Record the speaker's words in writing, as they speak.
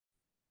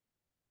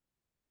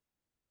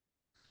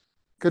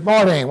Good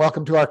morning.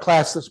 Welcome to our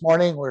class this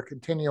morning. We're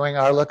continuing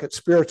our look at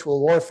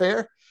spiritual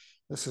warfare.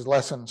 This is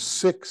lesson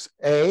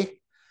 6A.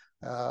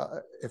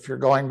 If you're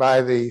going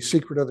by the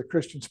Secret of the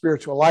Christian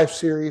Spiritual Life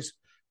series,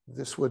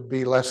 this would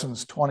be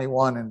lessons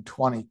 21 and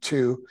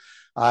 22.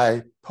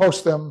 I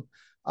post them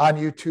on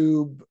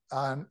YouTube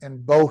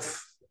in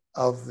both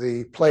of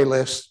the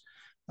playlists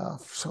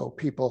so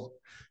people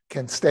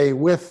can stay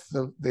with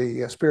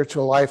the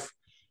spiritual life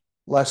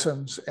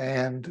lessons,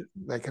 and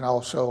they can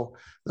also,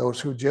 those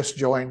who just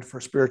joined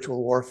for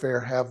spiritual warfare,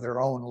 have their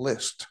own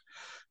list.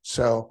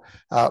 So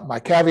my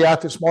caveat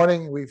this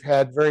morning, we've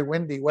had very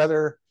windy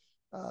weather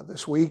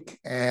this week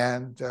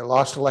and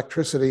lost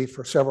electricity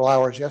for several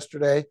hours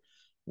yesterday.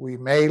 We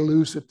may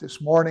lose it this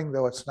morning,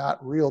 though it's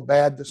not real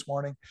bad this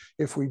morning.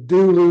 If we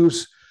do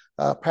lose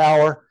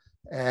power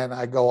and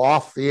I go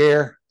off the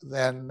air,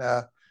 then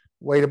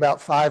wait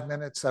about 5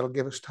 minutes. That'll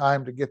give us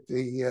time to get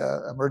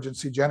the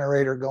emergency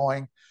generator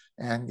going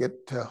and get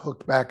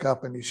hooked back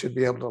up, and you should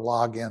be able to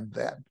log in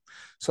then.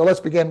 So let's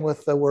begin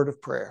with the word of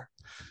prayer.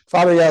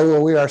 Father Yahweh,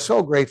 we are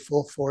so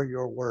grateful for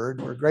your word.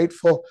 We're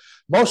grateful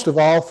most of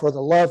all for the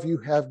love you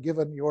have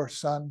given your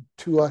Son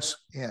to us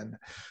in.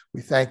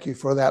 We thank you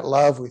for that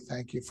love. We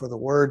thank you for the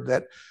word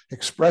that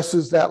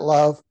expresses that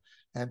love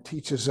and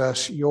teaches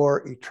us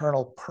your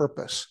eternal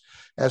purpose.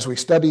 As we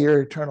study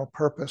your eternal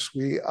purpose,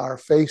 we are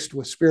faced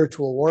with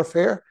spiritual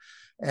warfare,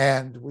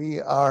 and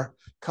we are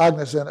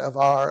cognizant of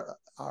our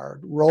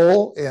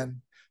role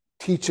in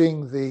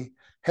teaching the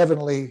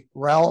heavenly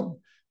realm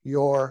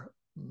your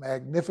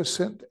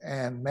magnificent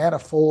and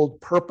manifold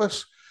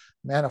purpose,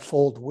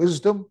 manifold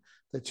wisdom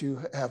that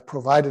you have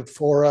provided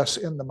for us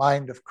in the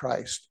mind of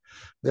Christ.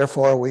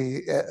 Therefore,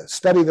 we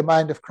study the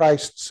mind of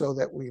Christ so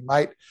that we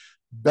might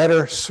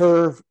better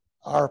serve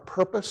our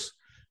purpose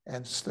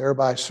and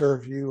thereby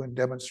serve you and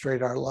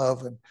demonstrate our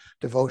love and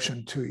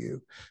devotion to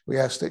you. We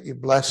ask that you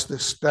bless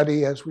this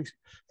study as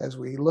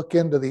we look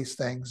into these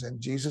things in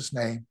Jesus'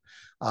 name.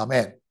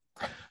 Amen.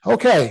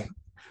 Okay,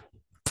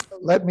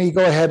 let me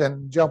go ahead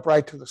and jump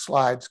right to the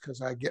slides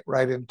because I get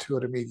right into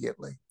it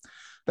immediately.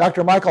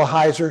 Dr. Michael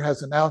Heiser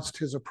has announced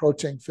his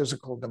approaching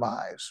physical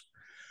demise.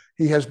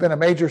 He has been a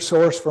major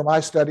source for my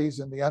studies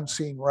in the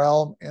unseen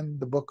realm in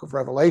the book of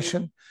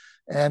Revelation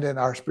and in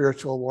our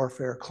spiritual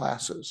warfare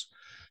classes.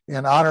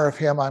 In honor of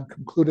him, I'm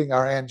concluding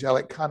our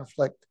Angelic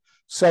Conflict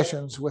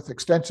sessions with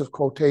extensive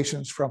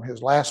quotations from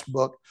his last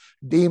book,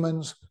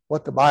 Demons,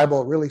 What the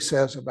Bible Really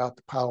Says About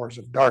the Powers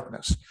of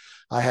Darkness.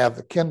 I have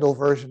the Kindle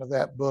version of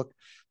that book,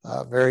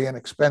 very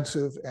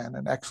inexpensive and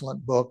an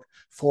excellent book,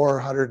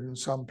 400 and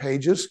some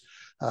pages.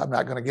 I'm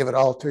not going to give it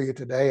all to you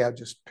today. I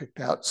just picked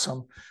out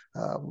some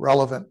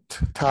relevant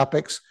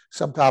topics,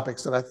 some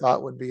topics that I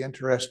thought would be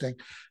interesting,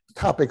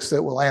 topics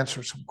that will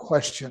answer some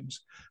questions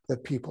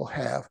that people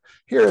have.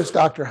 Here is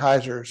Dr.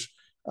 Heiser's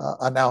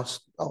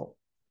announced. Oh,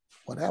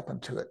 what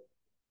happened to it?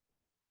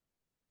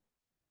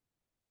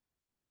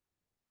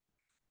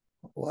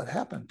 What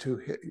happened to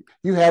it?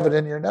 You have it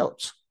in your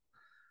notes.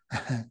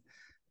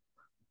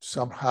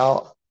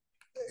 Somehow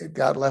it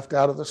got left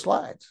out of the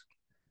slides,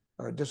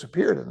 or it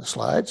disappeared in the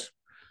slides.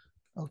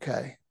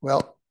 Okay,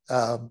 well,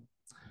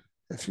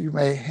 if you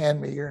may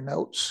hand me your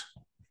notes,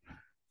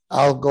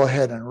 I'll go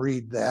ahead and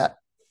read that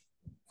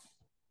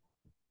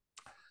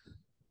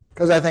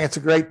because I think it's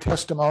a great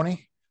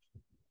testimony.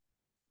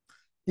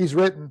 He's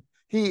written,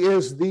 he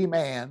is the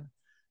man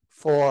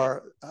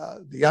for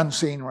the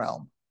unseen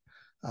realm.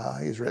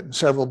 He's written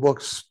several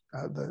books.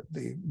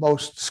 The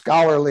most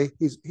scholarly,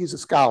 he's a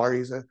scholar.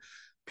 He's a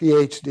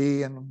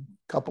PhD in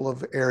a couple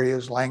of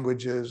areas,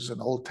 languages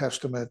and Old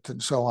Testament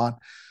and so on.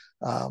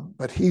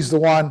 But he's the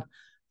one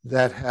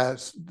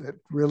that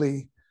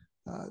really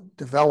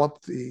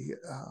developed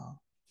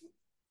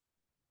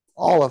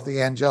all of the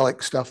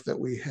angelic stuff that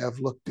we have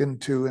looked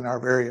into in our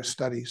various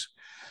studies.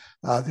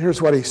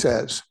 Here's what he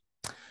says.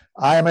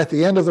 I am at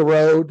the end of the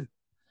road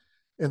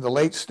in the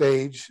late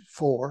stage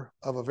 4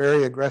 of a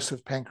very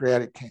aggressive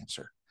pancreatic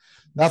cancer.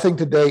 Nothing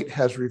to date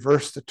has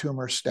reversed the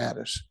tumor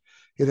status.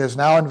 It has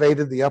now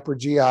invaded the upper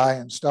GI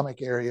and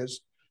stomach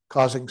areas,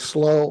 causing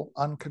slow,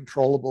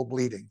 uncontrollable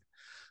bleeding.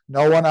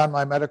 No one on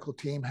my medical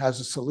team has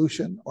a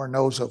solution or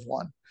knows of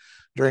one.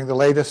 During the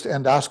latest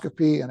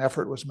endoscopy, an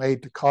effort was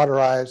made to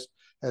cauterize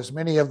as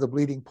many of the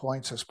bleeding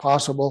points as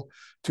possible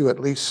to at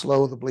least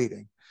slow the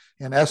bleeding.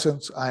 In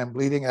essence, I am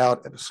bleeding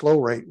out at a slow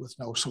rate with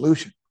no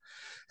solution.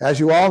 As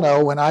you all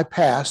know, when I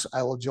pass,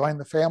 I will join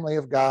the family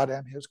of God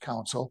and his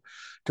council,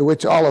 to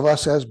which all of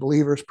us as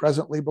believers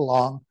presently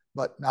belong,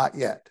 but not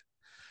yet,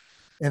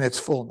 in its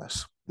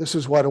fullness. This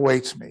is what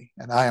awaits me,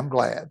 and I am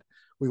glad.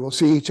 We will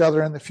see each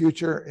other in the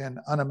future in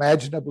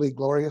unimaginably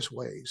glorious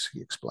ways,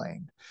 he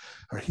explained.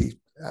 Or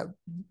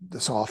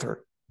this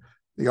author,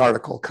 the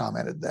article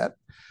commented that.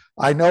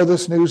 I know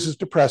this news is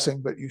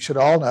depressing, but you should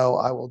all know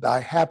I will die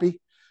happy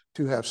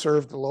to have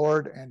served the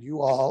Lord and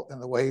you all in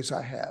the ways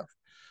I have.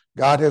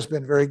 God has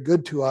been very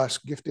good to us,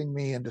 gifting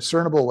me in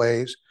discernible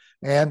ways,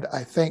 and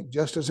I think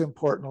just as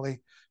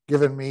importantly,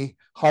 given me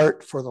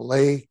heart for the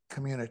lay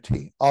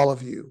community, all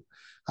of you.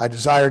 I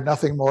desired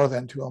nothing more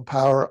than to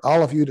empower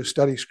all of you to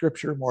study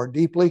Scripture more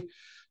deeply,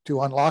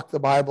 to unlock the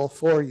Bible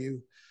for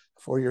you,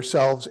 for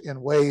yourselves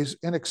in ways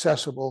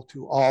inaccessible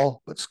to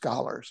all but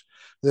scholars.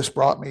 This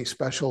brought me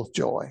special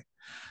joy.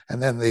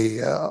 And then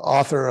the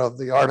author of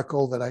the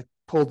article that I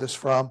pulled this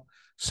from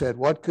said,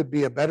 what could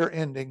be a better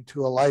ending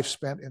to a life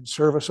spent in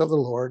service of the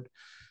Lord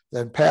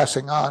than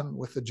passing on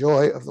with the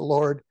joy of the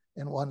Lord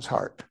in one's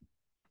heart?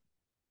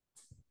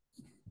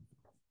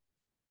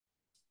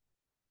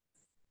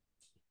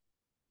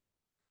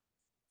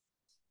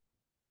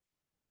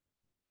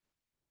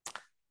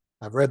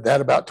 I've read that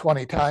about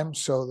 20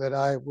 times so that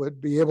I would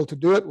be able to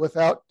do it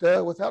without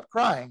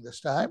crying this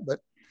time,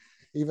 but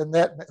even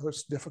that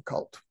was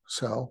difficult.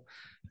 So,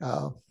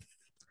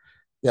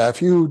 yeah,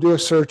 if you do a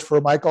search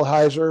for Michael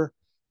Heiser,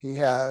 he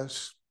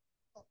has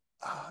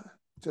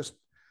just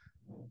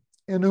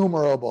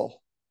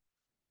innumerable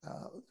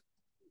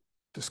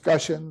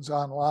discussions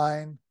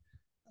online.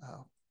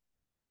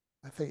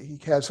 I think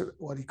he has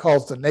what he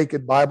calls the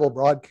Naked Bible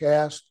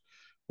broadcast,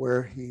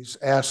 where he's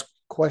asked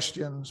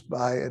questions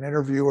by an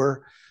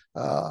interviewer,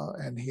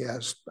 and he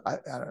has, I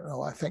don't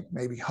know, I think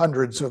maybe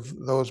hundreds of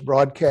those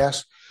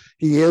broadcasts.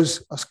 He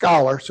is a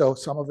scholar, so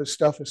some of his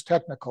stuff is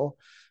technical,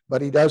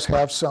 but he does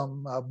have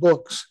some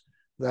books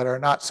that are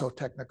not so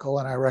technical,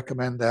 and I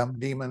recommend them.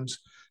 Demons,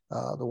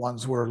 the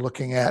ones we're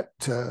looking at,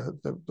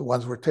 the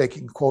ones we're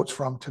taking quotes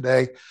from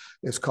today,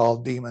 is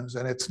called Demons,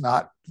 and it's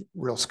not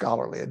real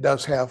scholarly. It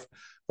does have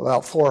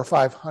about 400 or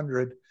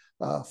 500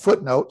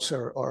 footnotes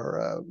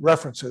or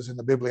references in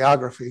the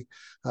bibliography,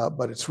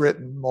 but it's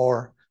written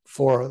more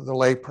for the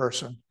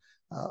layperson.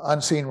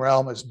 Unseen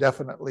Realm is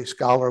definitely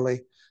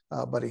scholarly,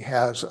 but he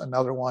has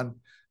another one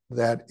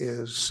that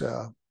is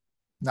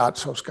not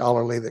so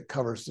scholarly that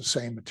covers the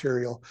same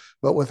material,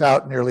 but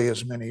without nearly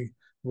as many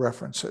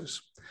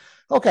references.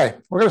 Okay,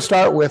 we're going to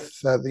start with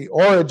the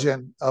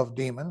origin of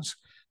demons.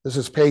 This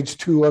is page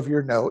 2 of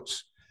your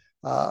notes,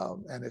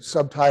 and it's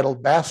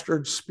subtitled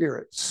Bastard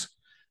Spirits.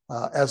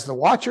 As the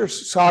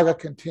Watchers saga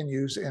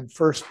continues in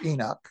 1st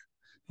Enoch,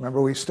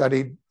 remember we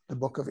studied the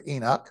book of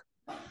Enoch,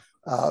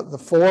 the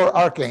 4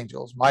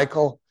 archangels,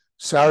 Michael,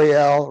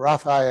 Sariel,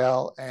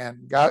 Raphael,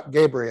 and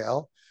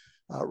Gabriel,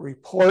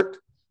 report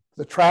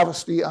the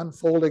travesty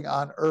unfolding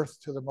on earth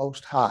to the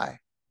Most High.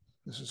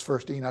 This is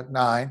 1st Enoch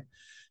 9,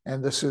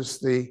 and this is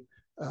the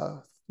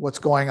what's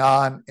going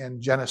on in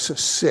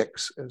Genesis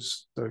 6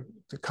 is the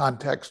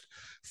context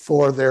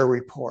for their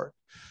report.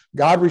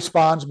 God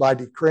responds by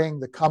decreeing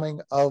the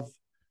coming of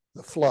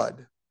the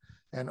flood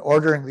and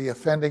ordering the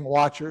offending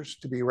watchers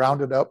to be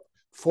rounded up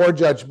for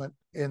judgment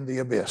in the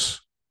abyss.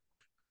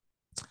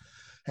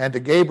 And to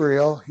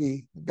Gabriel,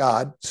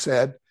 God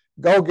said,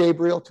 "Go,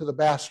 Gabriel, to the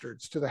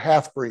bastards, to the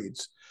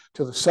half-breeds,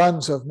 to the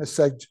sons of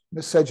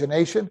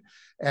miscegenation,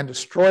 and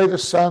destroy the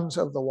sons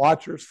of the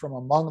watchers from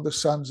among the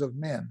sons of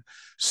men.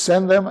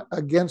 Send them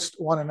against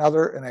one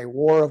another in a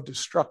war of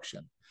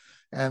destruction,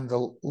 and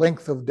the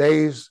length of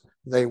days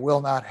they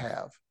will not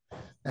have.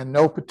 And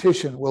no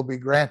petition will be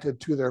granted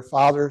to their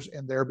fathers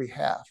in their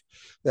behalf,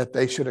 that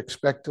they should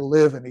expect to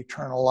live in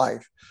eternal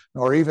life,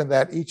 nor even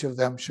that each of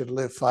them should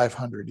live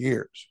 500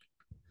 years.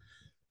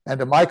 And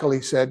to Michael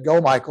he said, Go,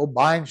 Michael,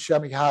 bind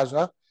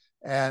Shemihaza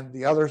and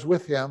the others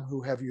with him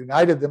who have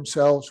united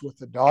themselves with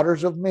the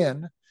daughters of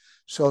men,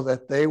 so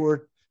that they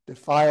were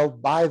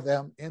defiled by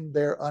them in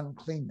their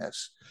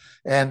uncleanness.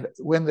 And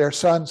when their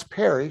sons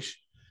perish,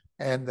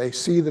 and they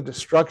see the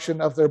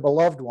destruction of their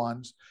beloved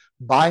ones,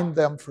 bind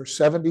them for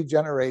 70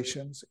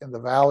 generations in the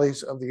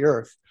valleys of the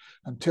earth,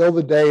 until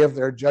the day of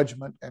their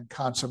judgment and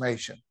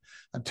consummation,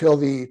 until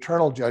the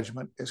eternal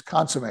judgment is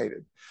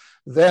consummated.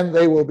 Then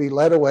they will be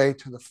led away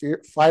to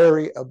the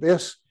fiery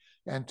abyss,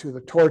 and to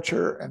the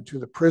torture, and to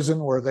the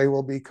prison where they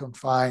will be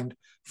confined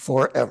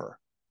forever."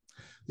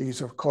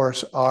 These, of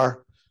course,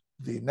 are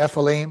the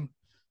Nephilim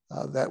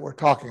that we're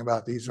talking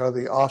about. These are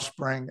the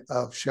offspring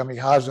of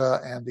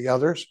Shemihaza and the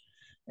others,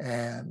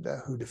 and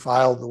who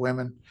defiled the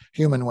women,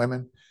 human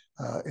women,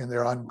 in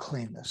their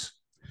uncleanness.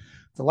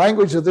 The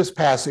language of this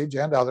passage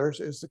and others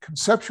is the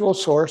conceptual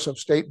source of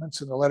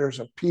statements in the letters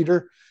of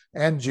Peter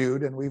and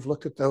Jude, and we've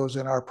looked at those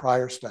in our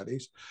prior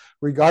studies,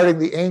 regarding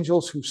the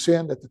angels who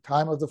sinned at the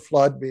time of the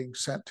flood being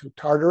sent to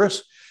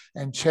Tartarus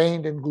and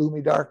chained in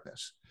gloomy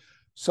darkness.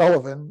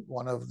 Sullivan,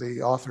 one of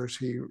the authors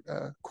he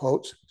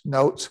quotes,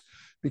 notes,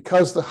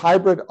 because the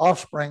hybrid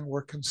offspring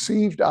were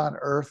conceived on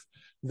earth,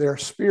 their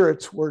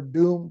spirits were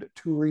doomed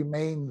to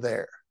remain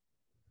there.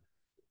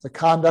 The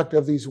conduct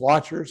of these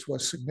watchers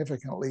was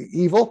significantly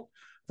evil.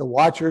 The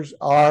watchers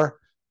are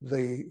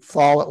the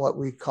fallen, what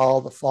we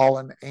call the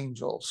fallen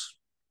angels,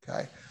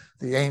 okay?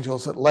 The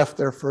angels that left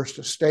their first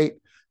estate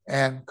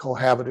and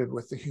cohabited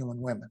with the human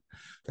women.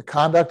 The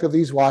conduct of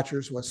these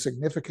watchers was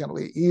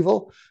significantly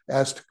evil,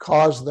 as to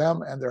cause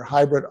them and their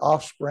hybrid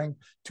offspring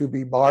to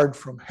be barred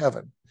from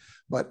heaven.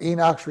 But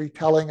Enoch's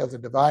retelling of the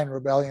divine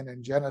rebellion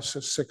in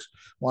Genesis 6,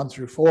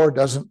 1-4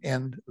 doesn't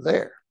end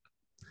there.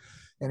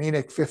 In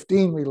Enoch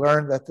 15, we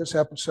learned that this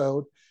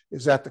episode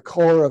is at the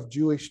core of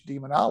Jewish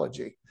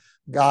demonology.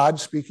 God,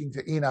 speaking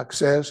to Enoch,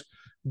 says,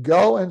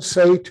 Go and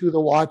say to the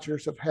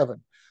watchers of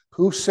heaven,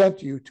 who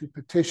sent you to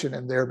petition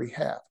in their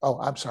behalf? Oh,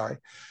 I'm sorry.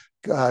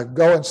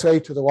 Go and say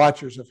to the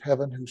watchers of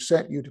heaven who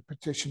sent you to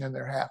petition in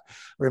their behalf.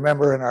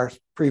 Remember in our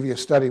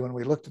previous study when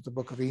we looked at the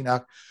book of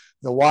Enoch,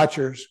 the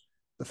watchers,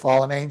 the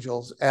fallen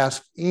angels,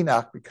 asked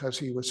Enoch, because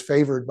he was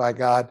favored by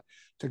God,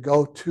 to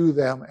go to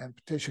them and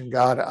petition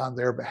God on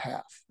their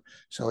behalf.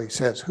 So he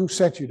says, who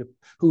sent you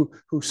to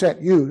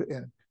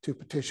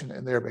petition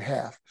in their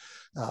behalf?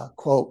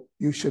 Quote,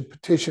 you should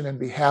petition in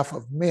behalf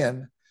of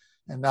men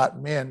and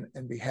not men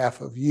in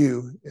behalf of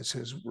you, is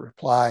his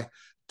reply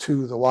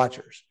to the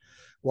watchers.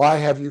 Why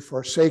have you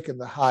forsaken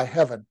the high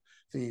heaven,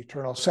 the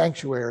eternal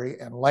sanctuary,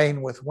 and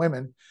lain with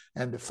women,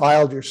 and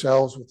defiled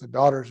yourselves with the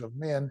daughters of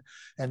men,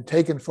 and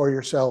taken for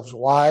yourselves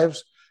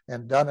wives,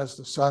 and done as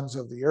the sons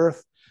of the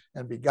earth,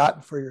 and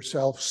begotten for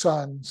yourselves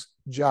sons,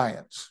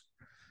 giants?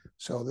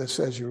 So this,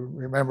 as you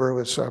remember,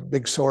 was a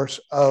big source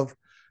of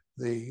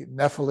the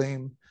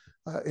Nephilim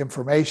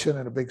information,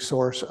 and a big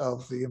source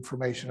of the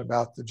information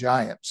about the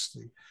giants,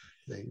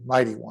 the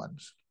mighty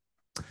ones.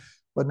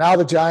 But now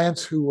the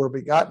giants who were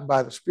begotten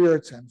by the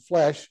spirits and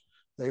flesh,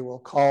 they will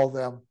call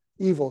them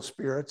evil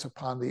spirits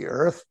upon the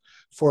earth,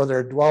 for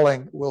their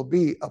dwelling will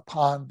be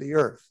upon the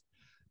earth.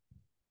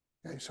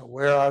 Okay, so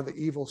where are the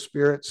evil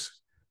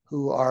spirits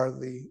who are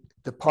the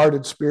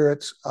departed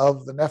spirits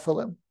of the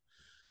Nephilim?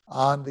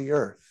 On the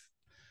earth.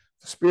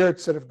 The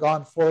spirits that have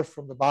gone forth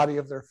from the body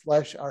of their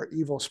flesh are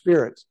evil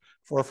spirits,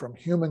 for from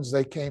humans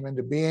they came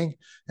into being,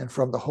 and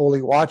from the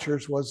holy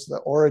watchers was the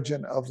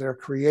origin of their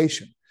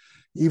creation.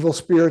 Evil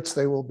spirits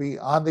they will be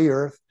on the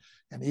earth,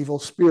 and evil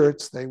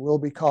spirits they will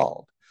be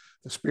called.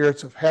 The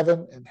spirits of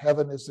heaven, and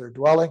heaven is their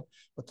dwelling,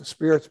 but the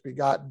spirits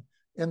begotten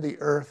in the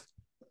earth,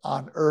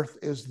 on earth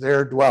is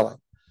their dwelling.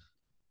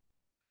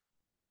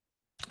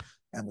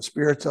 And the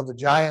spirits of the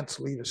giants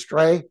lead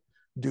astray,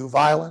 do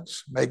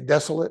violence, make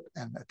desolate,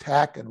 and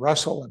attack and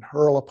wrestle and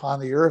hurl upon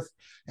the earth,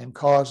 and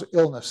cause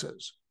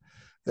illnesses.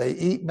 They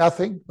eat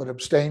nothing but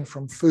abstain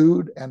from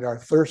food, and are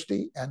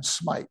thirsty and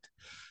smite.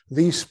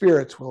 These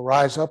spirits will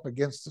rise up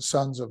against the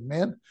sons of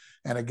men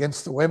and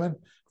against the women,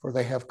 for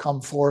they have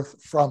come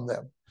forth from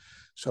them.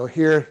 So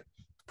here,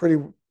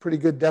 pretty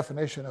good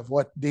definition of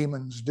what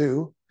demons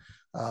do.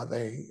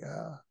 They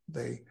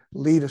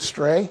lead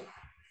astray,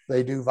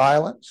 they do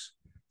violence,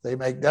 they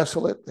make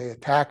desolate, they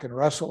attack and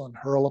wrestle and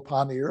hurl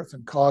upon the earth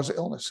and cause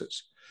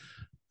illnesses.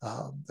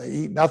 They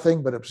eat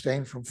nothing but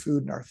abstain from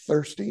food and are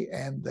thirsty,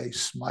 and they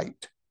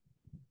smite.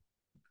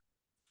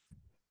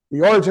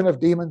 The origin of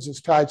demons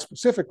is tied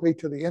specifically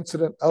to the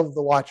incident of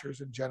the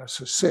watchers in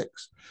Genesis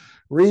 6.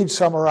 Reed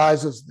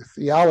summarizes the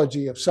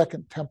theology of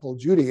Second Temple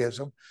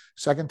Judaism.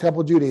 Second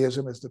Temple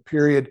Judaism is the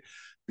period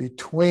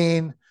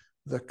between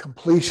the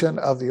completion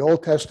of the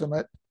Old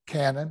Testament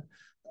canon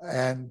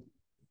and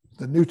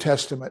the New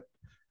Testament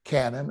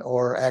canon,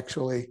 or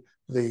actually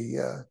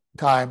the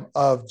time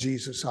of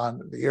Jesus on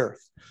the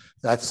earth.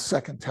 That's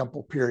Second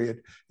Temple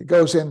period. It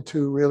goes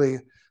into really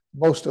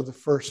most of the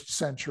first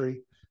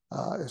century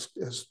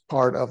as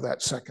part of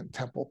that Second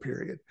Temple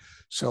period.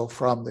 So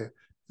from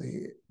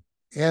the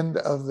end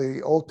of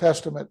the Old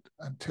Testament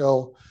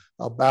until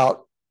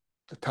about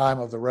the time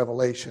of the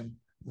Revelation,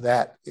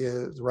 that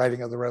is the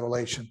writing of the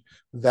Revelation,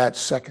 that's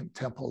Second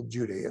Temple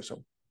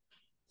Judaism.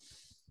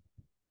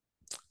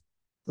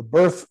 The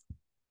birth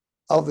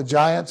of the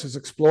giants is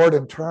explored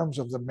in terms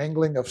of the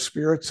mingling of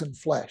spirits and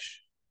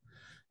flesh.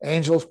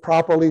 Angels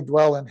properly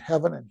dwell in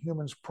heaven, and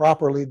humans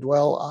properly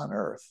dwell on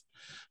earth.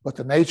 But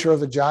the nature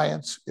of the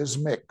giants is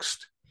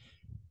mixed.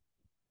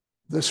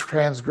 This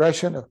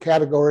transgression of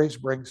categories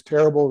brings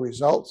terrible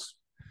results.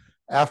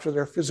 After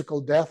their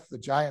physical death, the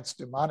giants'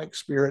 demonic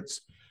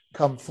spirits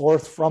come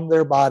forth from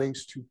their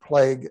bodies to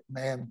plague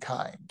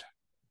mankind.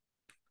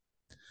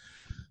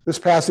 This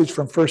passage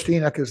from 1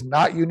 Enoch is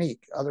not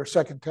unique. Other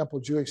Second Temple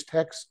Jewish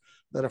texts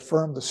that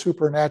affirm the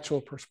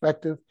supernatural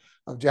perspective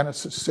of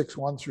Genesis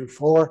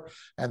 6:1-4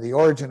 and the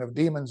origin of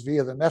demons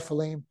via the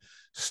Nephilim.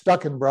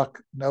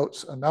 Stuckenbrock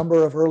notes a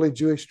number of early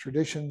Jewish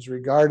traditions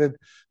regarded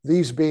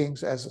these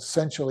beings as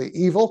essentially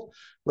evil,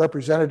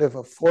 representative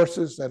of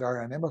forces that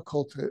are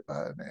inimical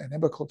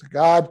to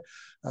God,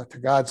 to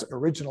God's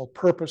original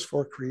purpose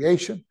for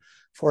creation.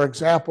 For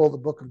example, the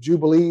book of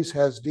Jubilees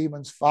has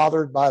demons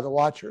fathered by the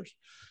watchers.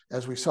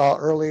 As we saw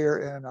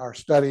earlier in our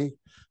study,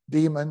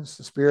 demons,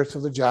 the spirits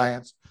of the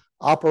giants,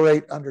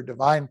 operate under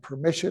divine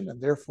permission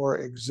and therefore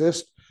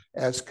exist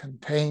as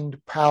contained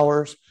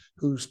powers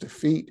whose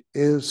defeat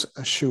is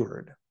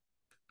assured.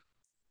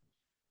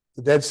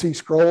 The Dead Sea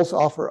Scrolls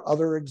offer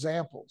other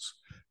examples.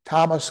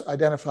 Thomas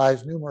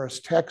identifies numerous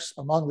texts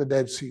among the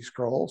Dead Sea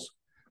Scrolls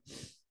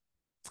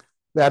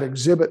that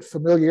exhibit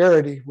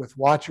familiarity with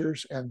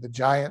watchers and the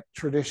giant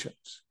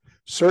traditions.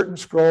 Certain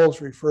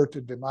scrolls refer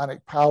to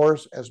demonic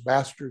powers as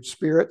bastard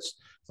spirits,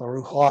 the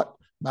Ruhot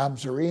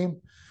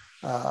Mamzerim,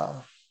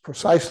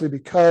 precisely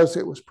because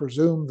it was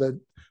presumed that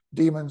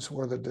demons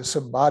were the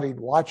disembodied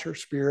watcher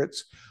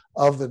spirits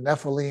of the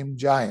Nephilim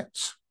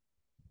giants.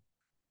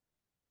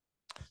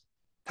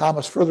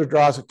 Thomas further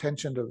draws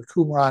attention to the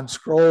Qumran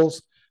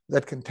scrolls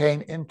that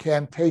contain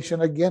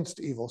incantation against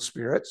evil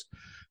spirits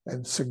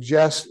and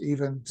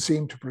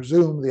seem to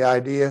presume the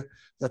idea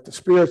that the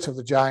spirits of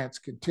the giants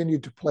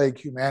continued to plague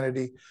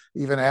humanity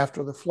even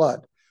after the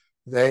flood.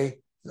 The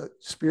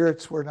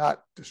spirits were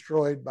not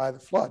destroyed by the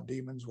flood.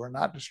 Demons were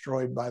not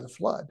destroyed by the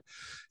flood.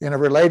 In a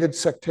related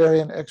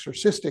sectarian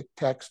exorcistic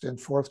text in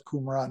 4th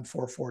Qumran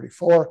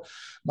 444,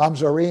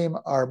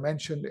 Mamzarim are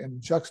mentioned in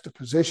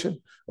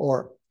juxtaposition,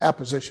 or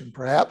apposition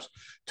perhaps,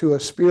 to a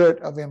spirit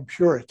of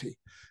impurity,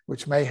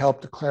 which may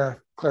help to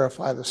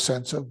clarify the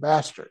sense of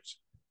bastards.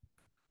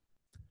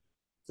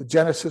 The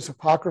Genesis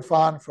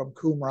Apocryphon from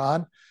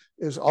Qumran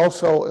is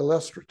also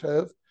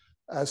illustrative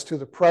as to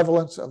the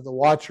prevalence of the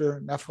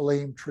Watcher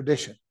Nephilim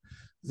tradition.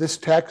 This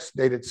text,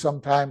 dated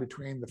sometime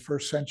between the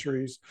first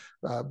centuries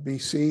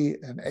BC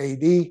and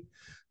AD,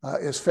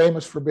 is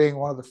famous for being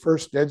one of the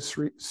first Dead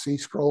Sea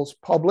Scrolls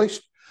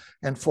published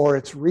and for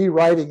its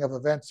rewriting of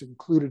events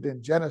included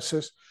in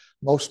Genesis,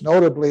 most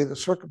notably the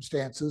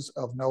circumstances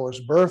of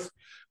Noah's birth,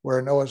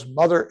 where Noah's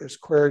mother is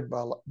queried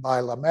by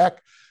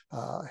Lamech,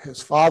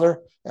 his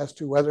father, as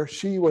to whether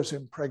she was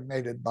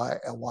impregnated by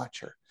a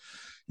watcher.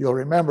 You'll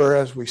remember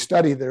as we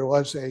studied, there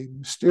was a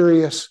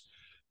mysterious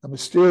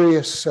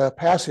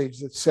passage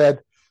that said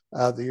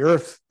the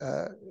earth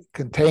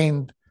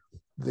contained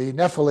the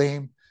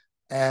Nephilim,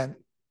 and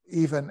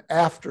even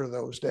after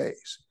those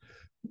days.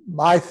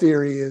 My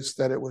theory is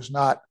that it was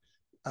not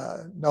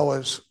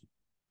Noah's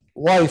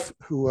wife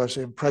who was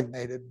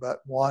impregnated, but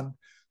one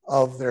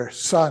of their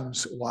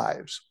sons'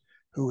 wives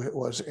who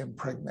was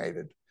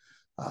impregnated,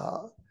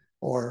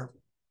 or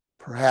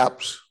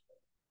perhaps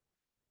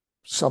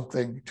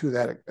something to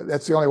that.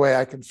 That's the only way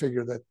I can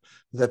figure that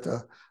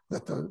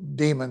the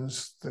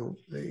demons, the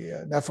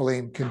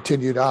Nephilim,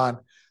 continued on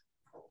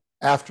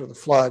after the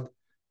flood,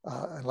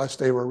 unless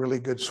they were really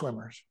good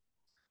swimmers.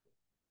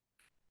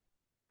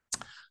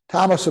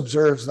 Thomas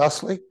observes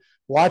thusly,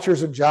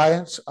 watchers and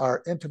giants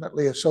are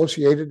intimately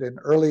associated in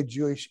early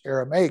Jewish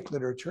Aramaic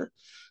literature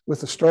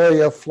with the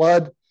story of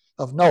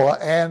Noah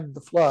and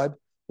the flood,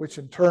 which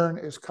in turn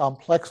is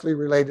complexly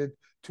related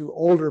to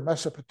older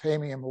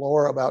Mesopotamian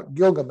lore about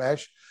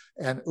Gilgamesh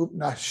and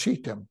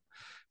Utnapishtim.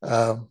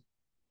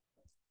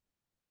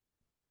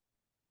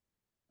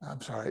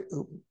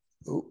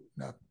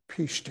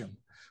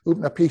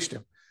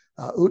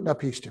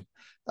 Utnapishtim.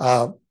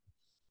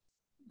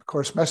 Of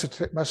course,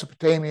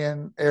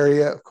 Mesopotamian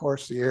area, of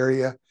course, the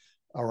area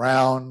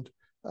around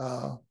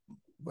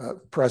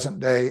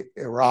present-day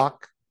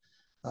Iraq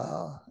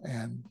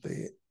and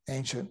the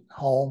ancient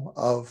home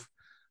of,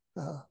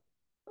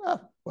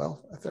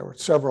 there were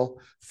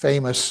several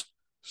famous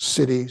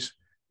cities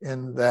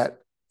in that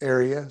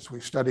area, as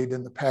we've studied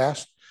in the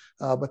past,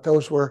 but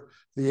those were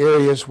the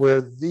areas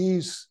where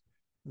these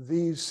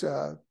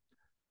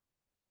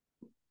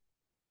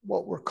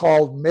what were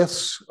called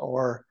myths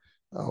or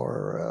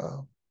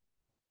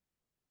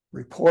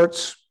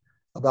reports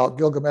about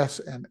Gilgamesh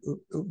and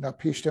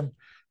Utnapishtim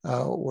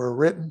were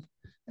written,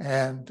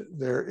 and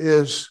there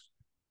is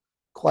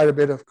quite a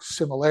bit of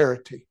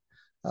similarity.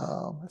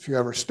 If you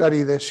ever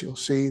study this, you'll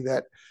see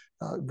that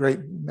a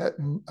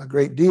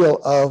great deal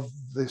of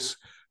this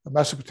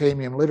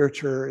Mesopotamian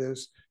literature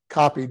is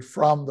copied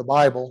from the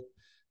Bible,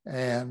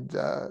 and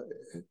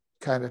it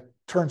kind of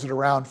turns it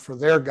around for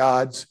their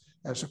gods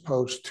as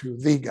opposed to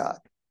the God.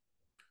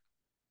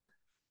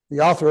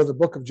 The author of the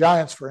Book of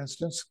Giants, for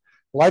instance,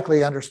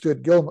 likely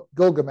understood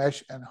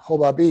Gilgamesh and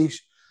Hobabish,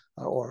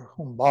 or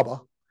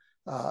Humbaba,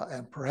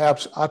 and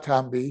perhaps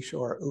Atambish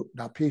or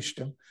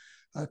Utnapishtim,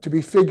 to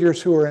be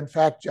figures who are in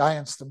fact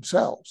giants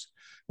themselves,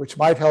 which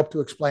might help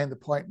to explain the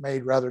point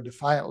made rather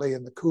defiantly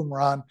in the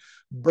Qumran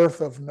Birth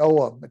of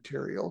Noah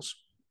materials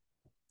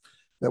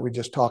that we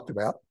just talked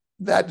about,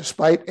 that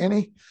despite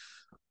any,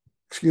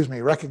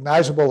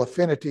 recognizable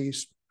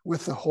affinities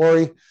with the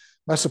hoary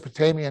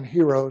Mesopotamian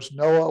heroes,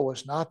 Noah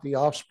was not the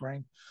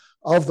offspring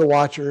of the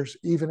watchers,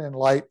 even in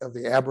light of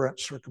the aberrant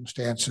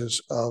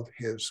circumstances of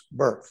his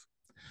birth.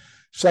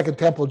 Second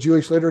Temple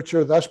Jewish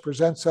literature thus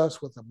presents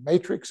us with a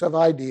matrix of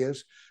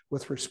ideas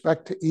with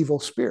respect to evil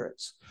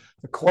spirits.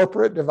 The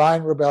corporate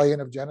divine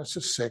rebellion of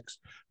Genesis 6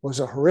 was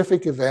a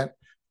horrific event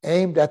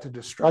aimed at the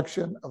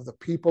destruction of the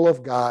people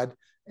of God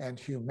and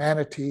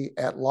humanity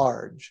at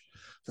large.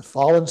 The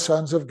fallen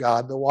sons of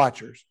God, the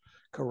watchers,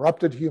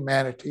 corrupted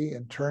humanity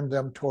and turned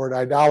them toward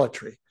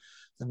idolatry.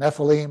 The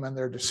Nephilim and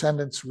their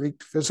descendants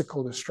wreaked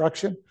physical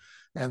destruction,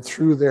 and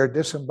through their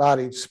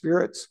disembodied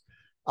spirits,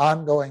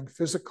 ongoing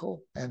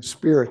physical and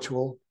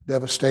spiritual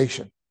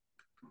devastation.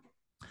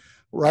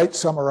 Wright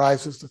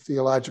summarizes the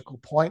theological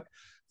point.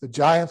 The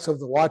giants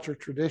of the Watcher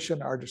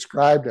tradition are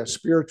described as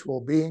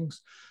spiritual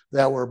beings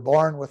that were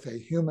born with a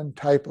human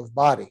type of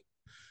body.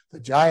 The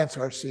giants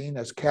are seen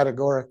as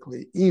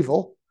categorically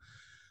evil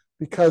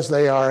because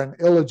they are an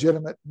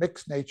illegitimate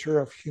mixed nature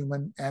of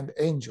human and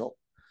angel.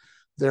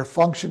 Their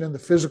function in the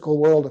physical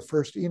world of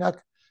First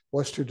Enoch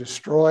was to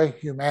destroy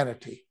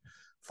humanity.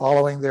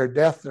 Following their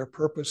death, their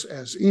purpose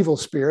as evil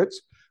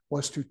spirits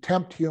was to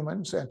tempt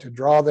humans and to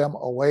draw them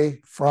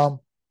away from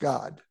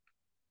God.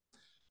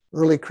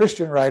 Early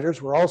Christian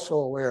writers were also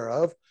aware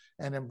of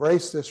and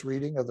embraced this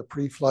reading of the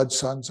pre-flood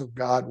Sons of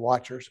God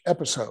Watchers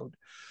episode.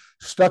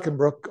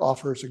 Stuckenbrook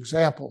offers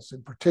examples.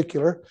 In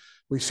particular,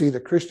 we see the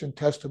Christian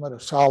Testament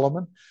of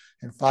Solomon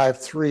in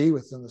 5:3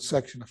 within the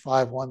section of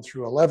 5:1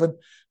 through 11.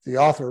 The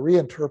author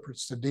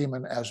reinterprets the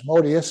demon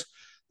Asmodeus.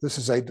 This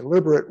is a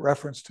deliberate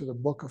reference to the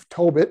book of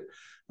Tobit,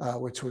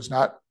 which was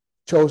not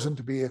chosen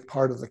to be a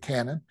part of the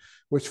canon,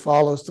 which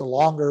follows the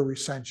longer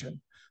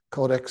recension,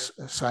 Codex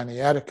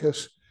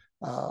Sinaiticus,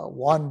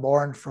 one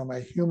born from a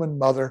human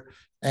mother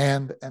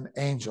and an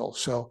angel.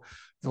 So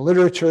the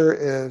literature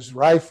is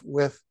rife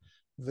with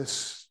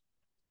this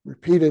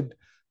repeated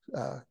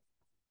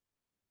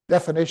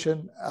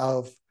definition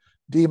of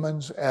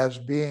demons as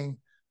being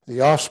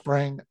the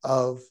offspring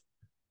of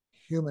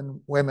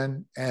human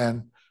women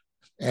and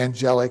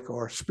angelic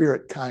or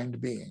spirit kind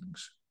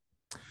beings.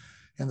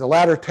 In the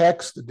latter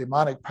text, the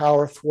demonic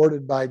power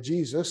thwarted by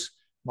Jesus,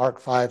 Mark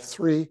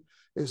 5:3,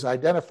 is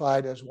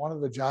identified as one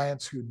of the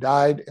giants who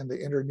died in the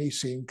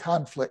internecine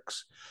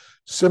conflicts.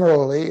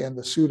 Similarly, in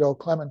the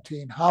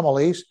Pseudo-Clementine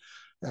homilies,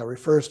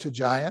 refers to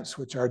giants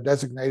which are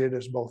designated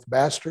as both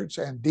bastards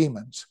and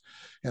demons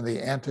in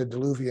the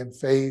antediluvian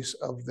phase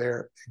of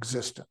their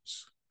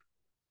existence.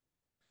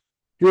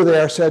 Here they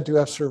are said to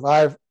have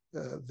survived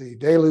the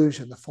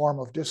deluge in the form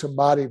of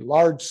disembodied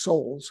large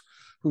souls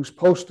whose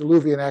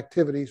post-diluvian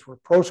activities were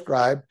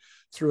proscribed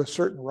through a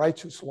certain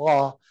righteous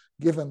law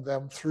given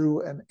them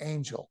through an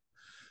angel.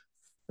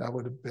 That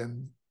would have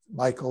been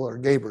Michael or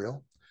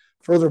Gabriel.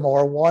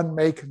 Furthermore, one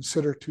may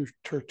consider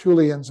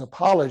Tertullian's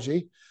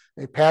Apology,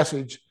 a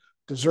passage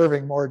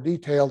deserving more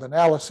detailed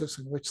analysis,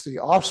 in which the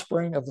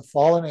offspring of the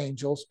fallen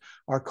angels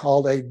are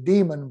called a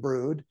demon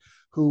brood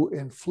who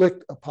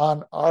inflict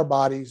upon our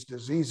bodies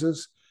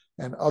diseases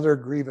and other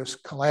grievous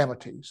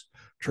calamities.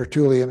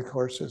 Tertullian, of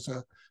course, is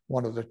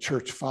one of the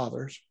church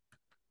fathers.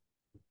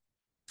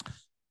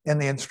 In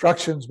the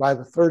instructions by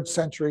the 3rd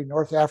century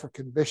North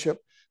African bishop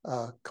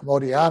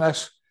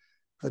Commodianus,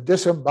 the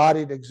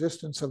disembodied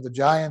existence of the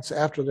giants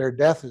after their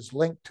death is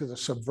linked to the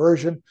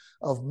subversion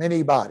of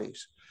many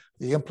bodies.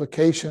 The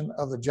implication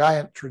of the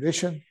giant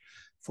tradition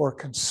for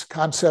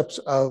concepts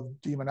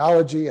of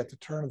demonology at the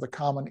turn of the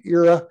Common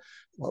Era,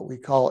 what we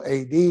call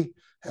AD,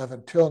 have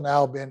until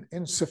now been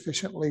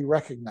insufficiently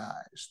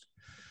recognized.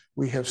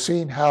 We have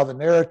seen how the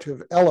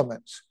narrative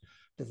elements,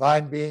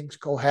 divine beings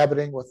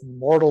cohabiting with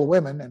mortal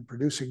women and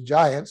producing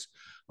giants,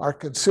 are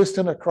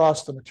consistent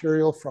across the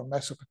material from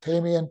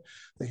Mesopotamian,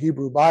 the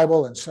Hebrew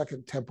Bible, and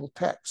Second Temple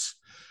texts.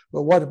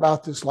 But what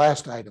about this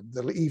last item,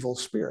 the evil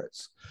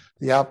spirits?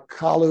 The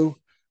Apkallu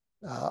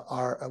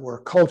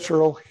were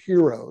cultural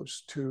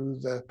heroes to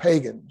the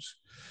pagans.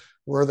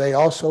 Were they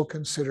also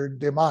considered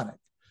demonic?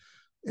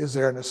 Is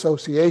there an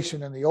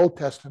association in the Old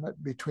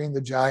Testament between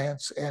the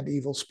giants and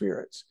evil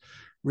spirits?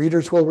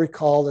 Readers will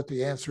recall that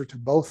the answer to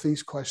both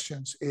these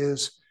questions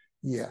is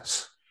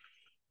yes.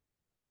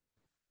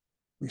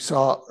 We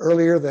saw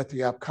earlier that the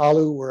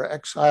Apkallu were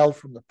exiled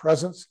from the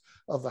presence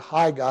of the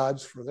high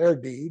gods for their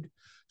deed,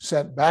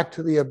 sent back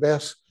to the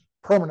abyss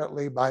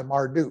permanently by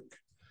Marduk,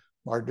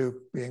 Marduk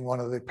being one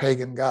of the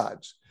pagan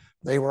gods.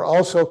 They were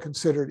also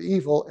considered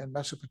evil in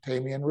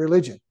Mesopotamian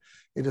religion.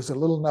 It is a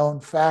little known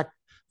fact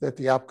that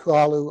the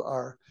Apkallu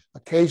are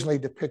occasionally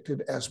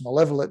depicted as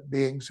malevolent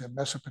beings in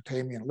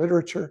Mesopotamian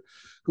literature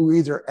who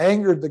either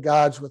angered the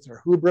gods with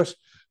their hubris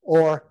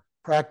or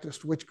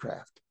practiced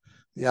witchcraft.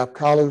 The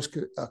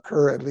Apkallus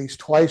occur at least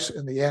twice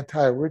in the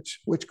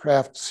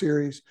anti-witchcraft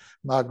series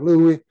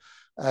Maglui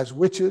as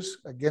witches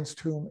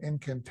against whom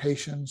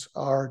incantations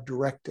are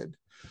directed.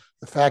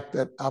 The fact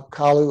that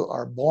Apkallu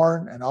are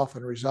born and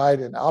often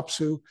reside in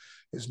Apsu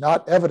is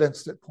not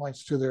evidence that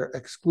points to their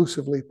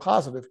exclusively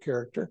positive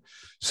character,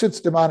 since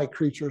demonic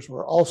creatures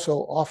were also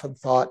often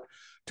thought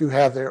to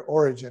have their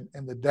origin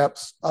in the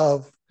depths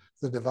of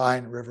the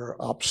divine river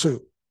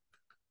Apsu.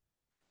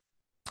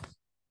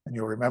 And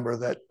you'll remember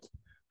that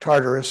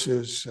Tartarus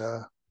is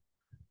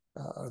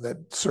that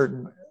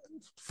certain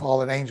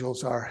fallen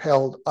angels are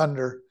held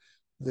under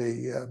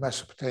the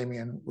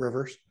Mesopotamian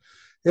rivers.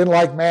 In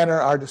like manner,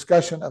 our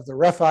discussion of the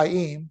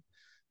Rephaim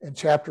in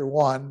chapter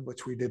 1,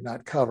 which we did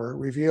not cover,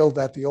 revealed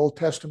that the Old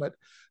Testament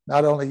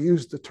not only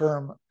used the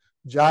term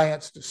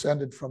giants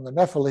descended from the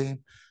Nephilim,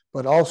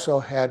 but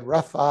also had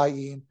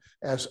Rephaim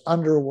as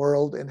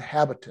underworld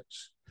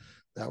inhabitants.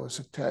 That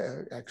was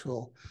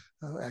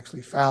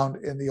actually found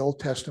in the Old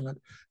Testament,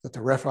 that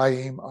the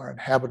Rephaim are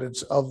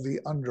inhabitants of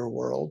the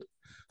underworld,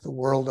 the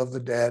world of the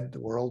dead, the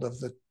world of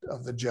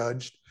the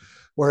judged,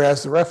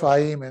 whereas the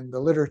Rephaim in the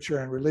literature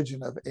and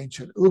religion of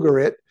ancient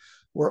Ugarit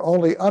were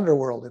only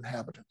underworld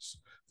inhabitants,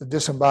 the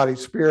disembodied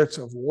spirits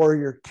of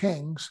warrior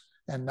kings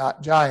and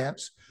not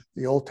giants.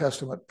 The Old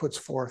Testament puts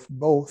forth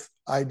both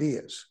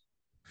ideas.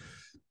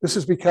 This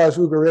is because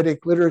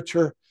Ugaritic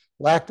literature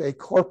lacked a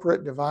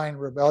corporate divine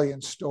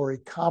rebellion story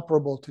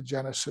comparable to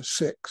Genesis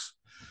 6,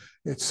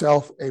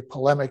 itself a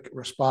polemic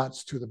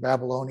response to the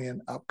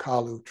Babylonian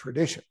Apkallu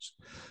traditions.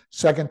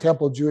 Second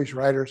Temple Jewish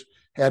writers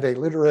had a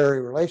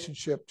literary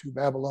relationship to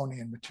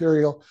Babylonian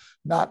material,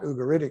 not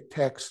Ugaritic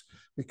texts,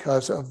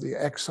 because of the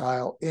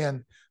exile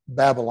in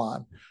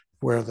Babylon,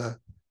 where the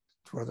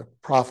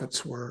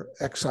prophets were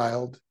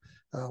exiled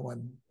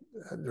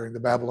during the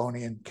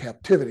Babylonian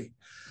captivity.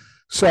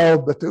 So,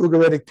 but the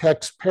Ugaritic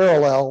texts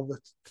parallel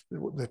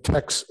the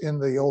texts in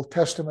the Old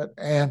Testament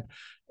and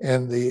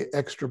in the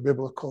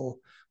extra-biblical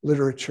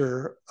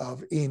literature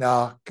of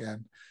Enoch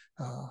and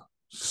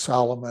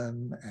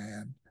Solomon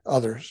and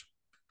others.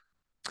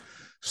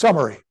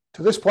 Summary.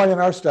 To this point in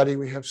our study,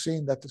 we have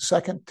seen that the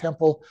Second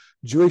Temple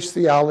Jewish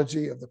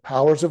theology of the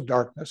powers of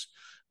darkness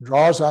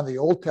draws on the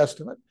Old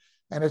Testament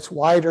and its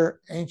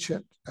wider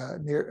ancient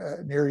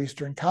Near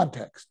Eastern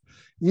context.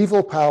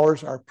 Evil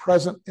powers are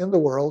present in the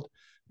world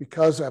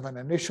because of an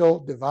initial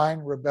divine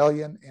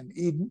rebellion in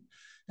Eden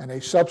and a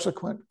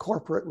subsequent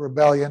corporate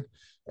rebellion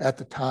at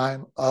the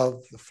time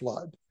of the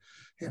flood.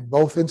 In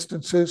both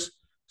instances,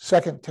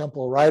 Second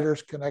Temple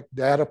writers connect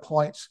data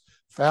points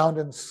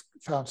found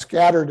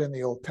scattered in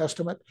the Old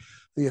Testament.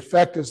 The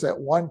effect is that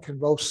one can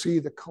both see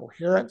the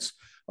coherence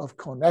of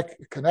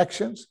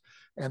connections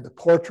and the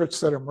portraits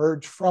that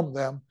emerge from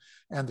them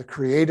and the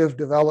creative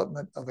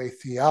development of a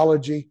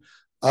theology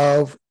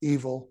of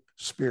evil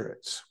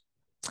spirits.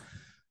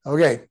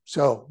 Okay,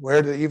 so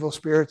where do the evil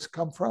spirits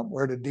come from?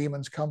 Where do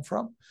demons come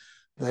from?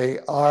 They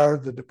are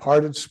the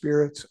departed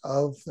spirits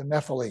of the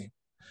Nephilim.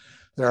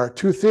 There are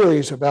two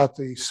theories about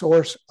the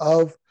source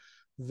of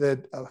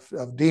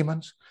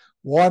demons.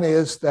 One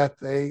is that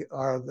they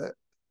are the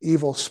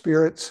evil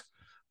spirits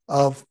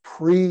of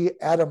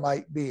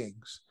pre-Adamite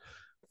beings,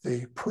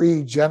 the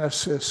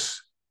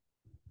pre-Genesis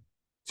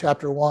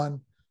chapter 1,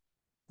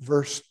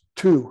 verse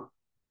 2,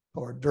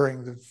 or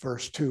during the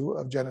verse 2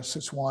 of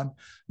Genesis 1,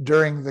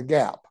 during the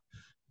gap,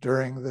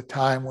 during the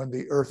time when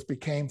the earth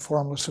became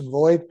formless and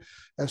void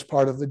as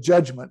part of the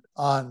judgment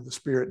on the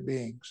spirit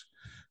beings.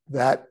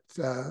 That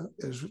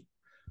is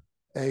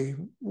a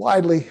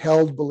widely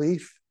held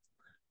belief.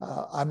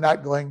 I'm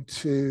not going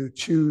to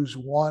choose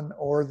one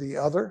or the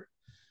other.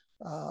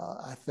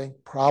 I think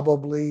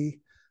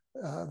probably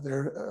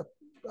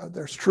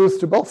there's truth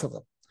to both of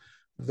them,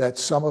 that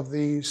some of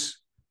these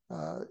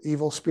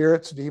evil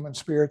spirits, demon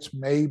spirits,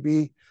 may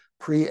be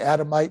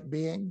pre-Adamite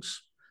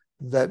beings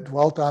that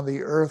dwelt on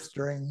the earth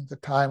during the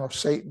time of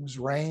Satan's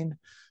reign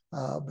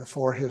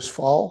before his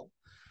fall.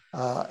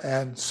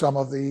 And some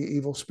of the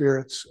evil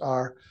spirits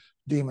are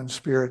demon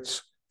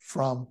spirits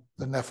from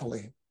the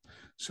Nephilim.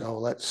 So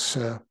let's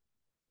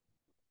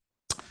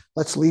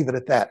leave it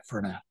at that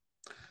for now.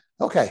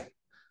 Okay,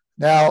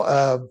 now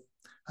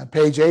on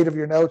page 8 of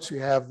your notes,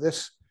 you have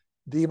this: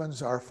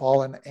 demons are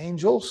fallen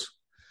angels.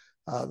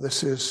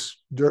 This is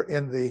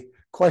in the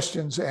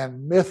questions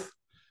and myth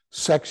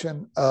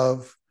section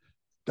of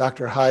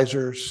Dr.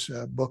 Heiser's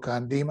book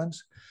on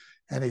demons.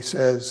 And he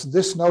says,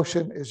 this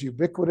notion is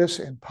ubiquitous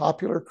in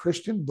popular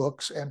Christian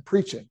books and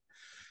preaching.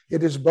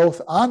 It is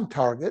both on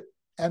target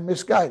and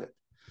misguided.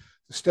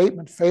 The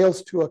statement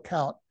fails to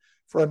account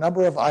for a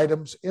number of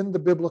items in the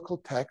biblical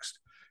text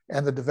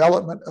and the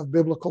development of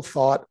biblical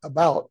thought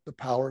about the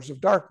powers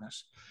of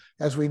darkness.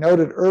 As we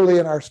noted early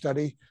in our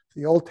study,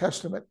 the Old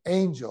Testament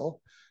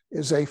angel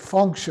is a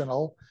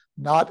functional,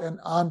 not an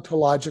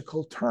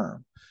ontological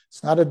term.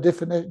 It's not a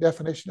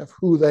definition of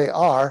who they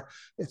are.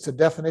 It's a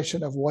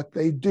definition of what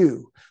they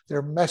do.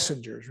 They're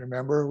messengers.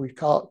 Remember, we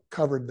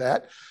covered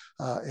that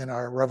in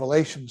our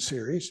Revelation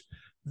series,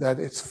 that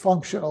it's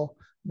functional,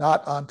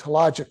 not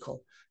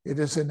ontological. It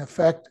is, in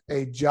effect,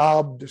 a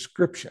job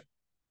description.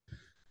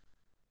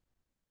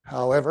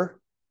 However,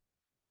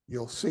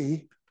 you'll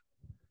see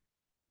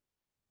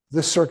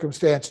this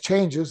circumstance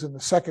changes in the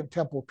Second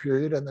Temple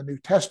period and the New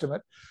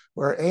Testament,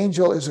 where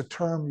angel is a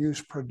term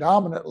used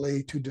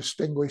predominantly to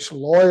distinguish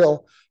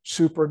loyal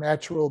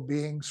supernatural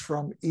beings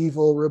from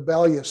evil,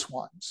 rebellious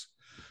ones.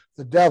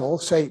 The devil,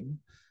 Satan,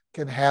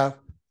 can have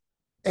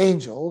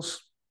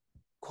angels,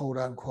 quote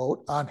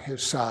unquote, on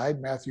his side,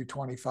 Matthew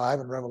 25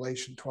 and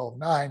Revelation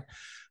 12:9,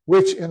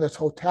 which in the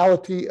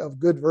totality of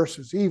good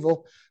versus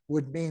evil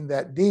would mean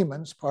that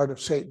demons, part of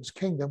Satan's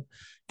kingdom,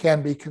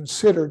 can be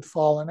considered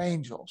fallen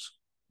angels.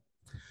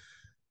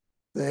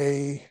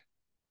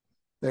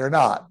 They're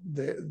not.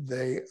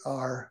 They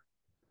are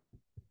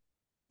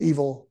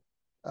evil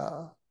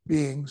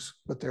beings,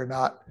 but they're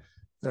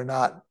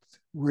not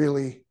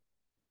really.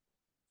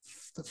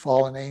 The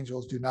fallen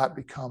angels do not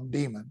become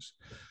demons.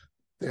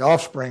 The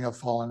offspring of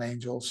fallen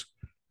angels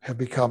have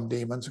become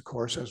demons, of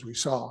course, as we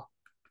saw.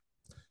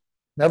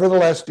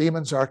 Nevertheless,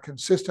 demons are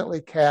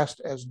consistently cast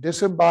as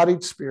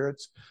disembodied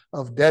spirits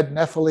of dead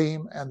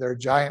Nephilim and their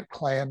giant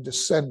clan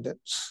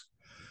descendants.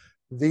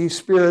 These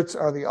spirits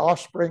are the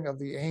offspring of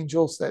the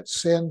angels that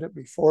sinned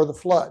before the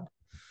flood.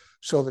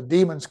 So the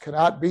demons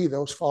cannot be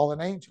those fallen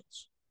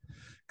angels.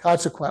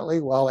 Consequently,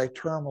 while a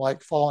term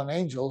like fallen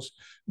angels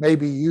may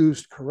be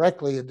used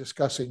correctly in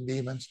discussing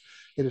demons,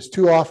 it is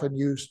too often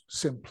used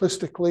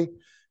simplistically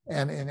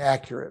and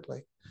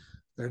inaccurately.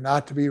 They're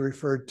not to be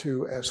referred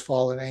to as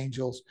fallen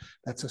angels.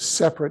 That's a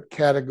separate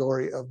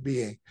category of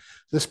being.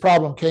 This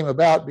problem came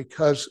about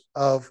because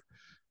of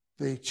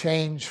the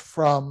change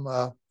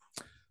from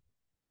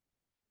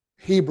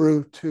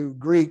Hebrew to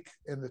Greek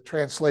in the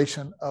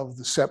translation of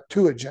the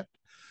Septuagint,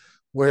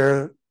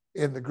 where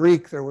in the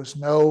Greek there was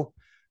no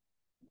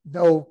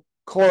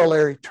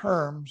corollary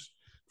terms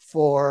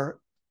for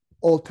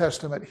Old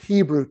Testament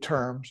Hebrew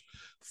terms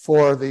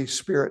for the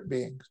spirit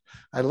beings.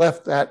 I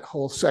left that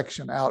whole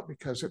section out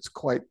because it's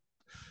quite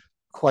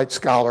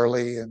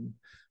scholarly and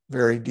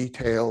very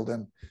detailed,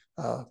 and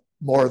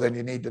more than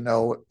you need to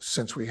know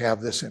since we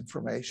have this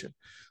information.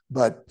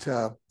 But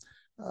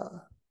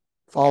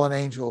fallen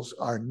angels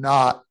are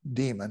not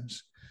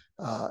demons.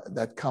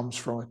 That comes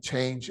from a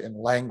change in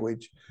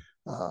language.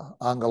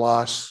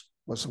 Angelos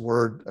was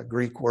a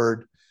Greek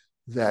word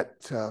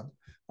that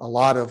a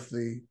lot of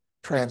the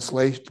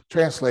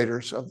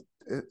translators of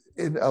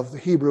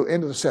the Hebrew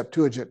into the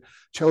Septuagint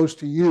chose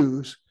to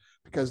use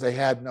because they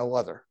had no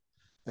other.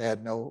 They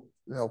had no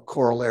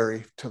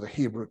corollary to the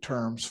Hebrew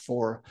terms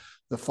for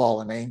the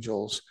fallen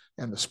angels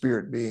and the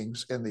spirit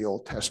beings in the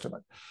Old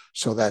Testament.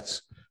 So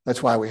that's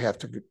why we have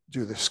to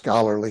do the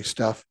scholarly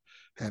stuff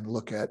and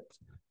look at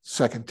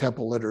Second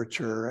Temple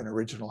literature and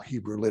original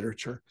Hebrew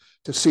literature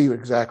to see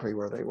exactly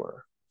where they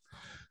were.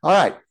 All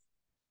right.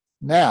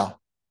 Now,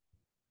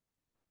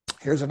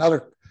 here's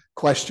another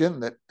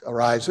question that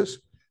arises.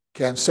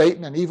 Can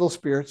Satan and evil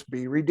spirits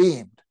be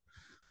redeemed?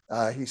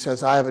 He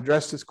says, I have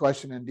addressed this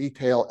question in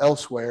detail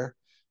elsewhere.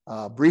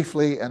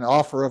 Briefly, an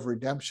offer of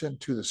redemption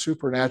to the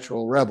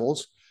supernatural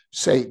rebels,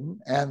 Satan,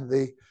 and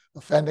the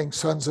offending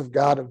sons of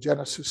God of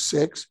Genesis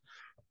 6,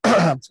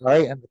 and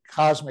the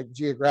cosmic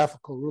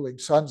geographical ruling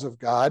sons of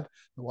God,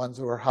 the ones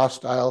who are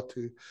hostile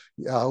to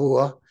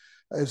Yahuwah,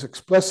 is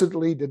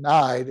explicitly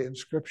denied in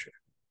Scripture.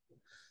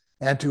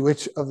 And to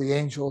which of the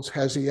angels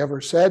has he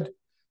ever said,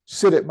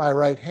 sit at my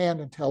right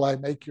hand until I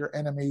make your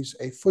enemies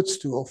a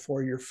footstool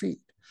for your feet?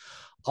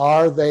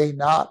 Are they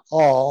not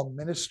all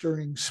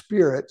ministering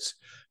spirits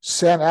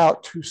sent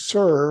out to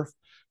serve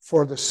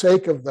for the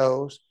sake of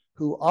those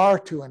who are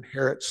to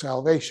inherit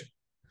salvation?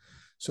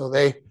 So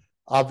they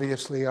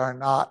obviously are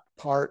not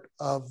part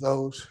of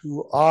those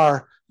who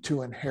are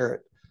to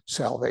inherit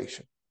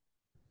salvation.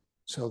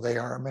 So they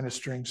are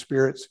ministering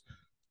spirits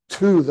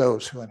to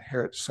those who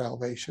inherit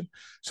salvation.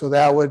 So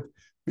that would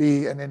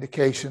be an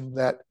indication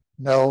that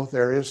no,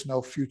 there is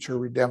no future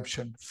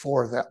redemption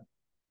for them.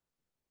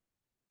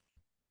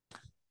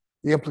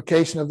 The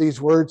implication of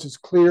these words is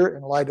clear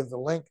in light of the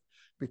link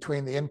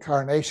between the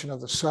incarnation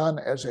of the Son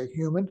as a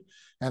human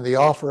and the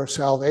offer of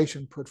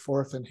salvation put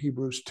forth in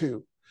Hebrews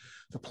 2.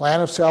 The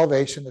plan of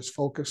salvation is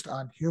focused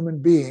on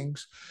human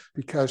beings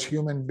because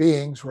human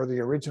beings were the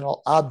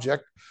original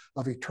object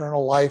of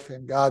eternal life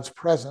in God's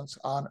presence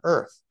on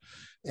earth.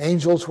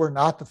 Angels were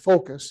not the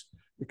focus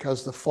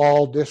because the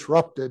fall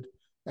disrupted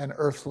an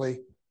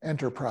earthly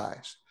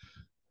enterprise.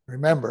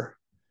 Remember,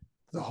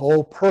 the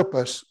whole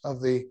purpose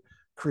of the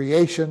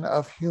creation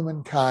of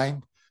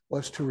humankind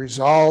was to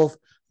resolve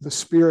the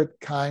spirit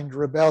kind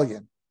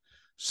rebellion,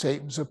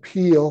 Satan's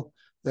appeal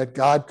that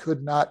God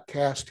could not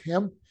cast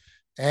him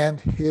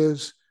and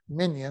his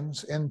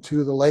minions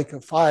into the lake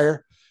of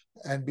fire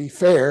and be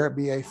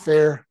a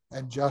fair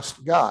and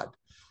just God.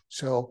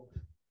 So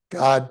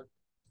God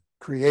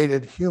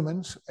created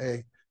humans,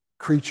 a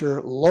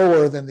creature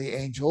lower than the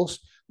angels,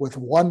 with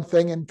one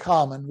thing in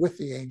common with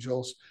the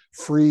angels: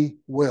 free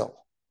will.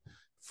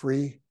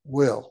 Free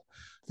will,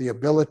 the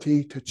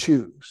ability to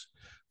choose.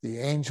 The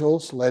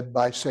angels, led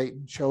by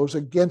Satan, chose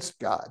against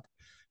God.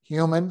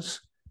 Humans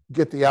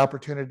get the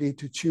opportunity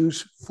to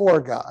choose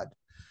for God.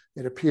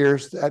 It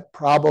appears that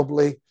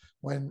probably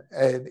when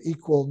an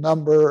equal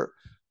number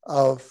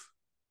of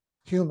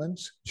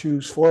humans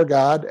choose for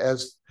God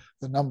as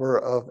the number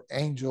of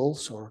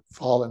angels or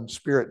fallen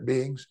spirit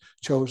beings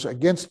chose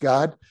against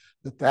God,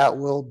 that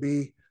will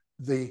be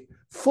the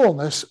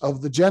fullness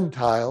of the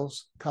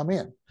Gentiles come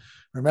in.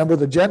 Remember,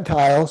 the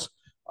Gentiles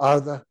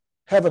are the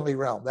heavenly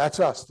realm. That's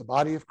us, the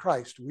body of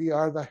Christ. We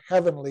are the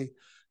heavenly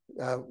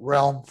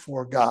realm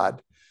for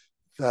God.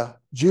 The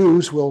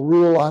Jews will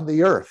rule on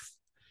the earth.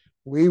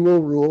 We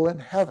will rule in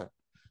heaven.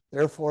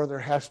 Therefore, there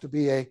has to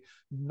be a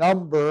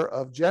number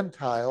of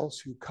Gentiles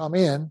who come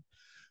in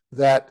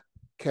that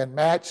can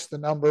match the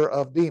number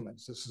of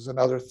demons. This is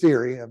another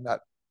theory. I'm not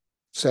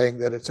saying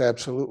that it's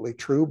absolutely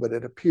true, but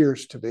it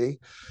appears to be.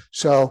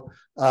 So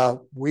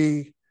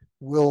we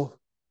will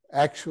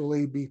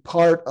actually be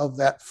part of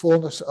that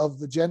fullness of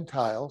the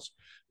Gentiles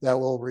that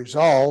will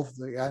resolve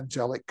the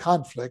angelic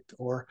conflict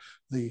or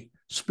the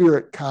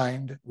spirit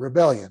kind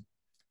rebellion.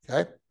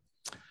 Okay?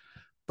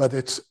 But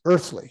it's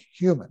earthly,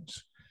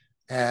 humans.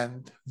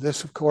 And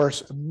this, of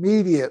course,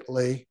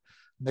 immediately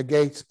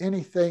negates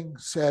anything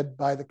said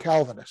by the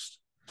Calvinists,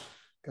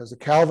 because the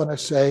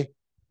Calvinists say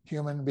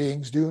human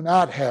beings do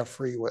not have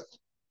free will.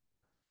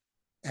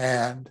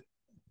 And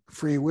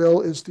free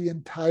will is the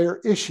entire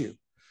issue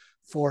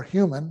for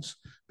humans,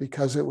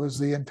 because it was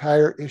the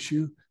entire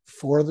issue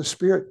for the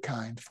spirit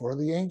kind, for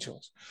the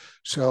angels.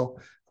 So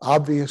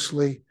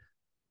obviously,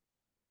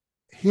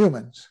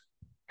 humans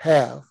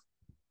have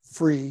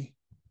free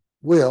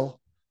will,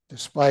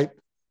 despite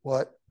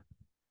what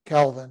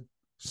Calvin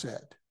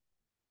said.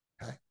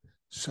 Okay?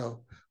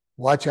 So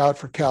watch out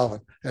for Calvin.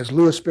 As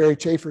Louis Sperry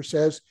Chafer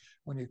says,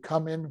 when you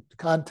come in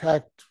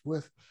contact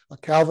with a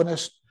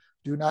Calvinist,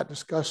 do not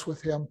discuss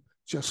with him,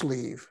 just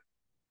leave.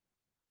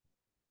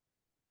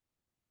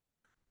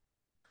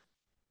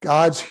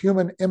 God's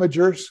human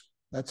imagers,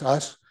 that's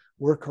us,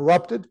 were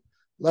corrupted,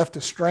 left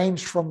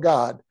estranged from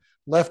God,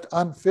 left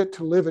unfit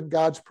to live in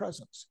God's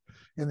presence.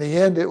 In the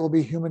end, it will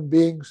be human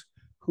beings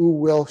who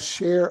will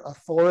share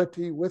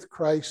authority with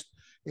Christ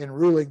in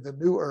ruling the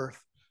new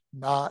earth,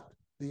 not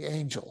the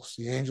angels.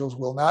 The angels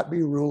will not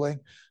be ruling,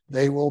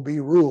 they will be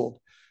ruled.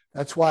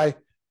 That's why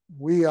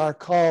we are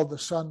called the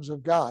sons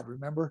of God.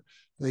 Remember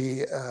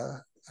the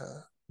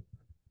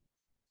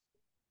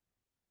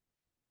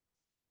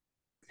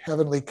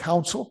heavenly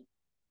council?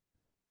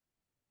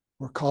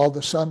 We're called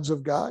the sons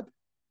of God.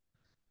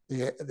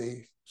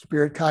 The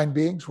spirit kind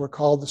beings were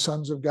called the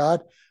sons of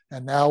God.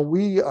 And now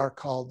we are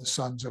called the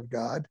sons of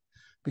God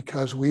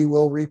because we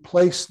will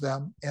replace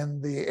them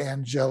in the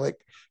angelic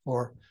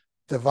or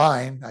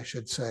divine, I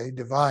should say,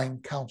 divine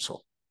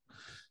council.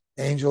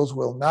 Angels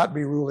will not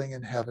be ruling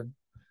in heaven.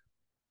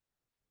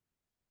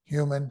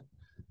 Human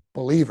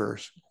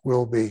believers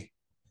will be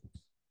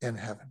in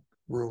heaven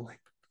ruling.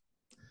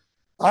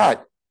 All right.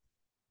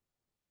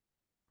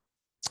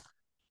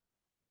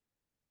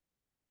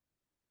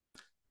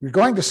 You're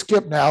going to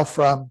skip now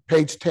from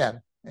page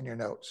 10 in your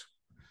notes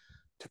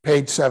to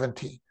page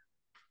 17.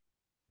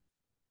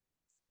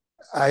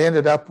 I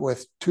ended up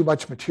with too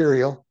much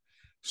material,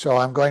 so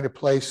I'm going to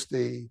place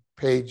the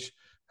page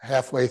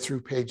halfway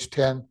through page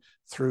 10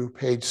 through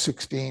page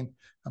 16.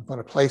 I'm going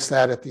to place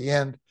that at the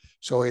end,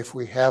 so if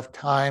we have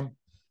time,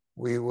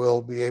 we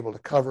will be able to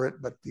cover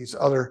it, but these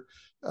other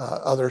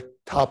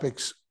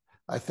topics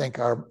I think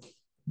are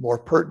more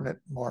pertinent,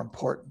 more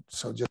important.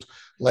 So just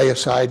lay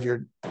aside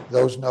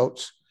those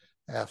notes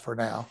for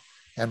now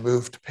and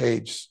move to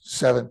page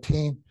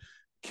 17.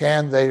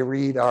 Can they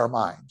read our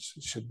minds?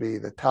 It should be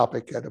the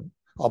topic at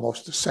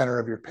almost the center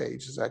of your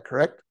page. Is that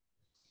correct?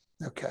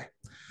 Okay.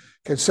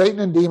 Can Satan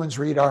and demons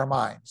read our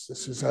minds?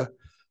 This is a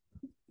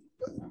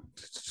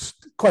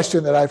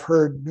question that I've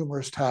heard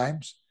numerous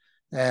times,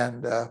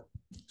 and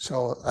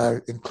so I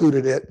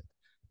included it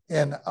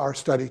in our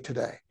study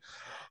today.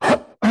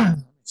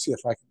 Let's see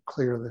if I can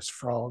clear this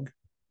frog.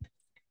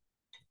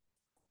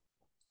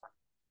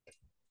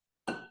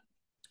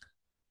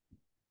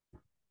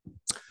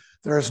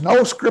 There is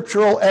no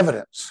scriptural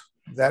evidence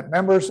that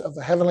members of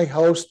the heavenly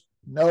host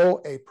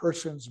know a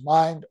person's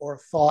mind or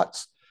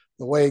thoughts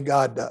the way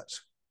God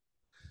does.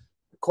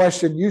 The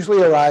question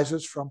usually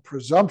arises from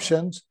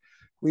presumptions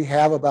we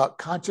have about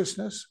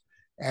consciousness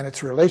and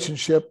its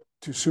relationship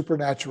to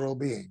supernatural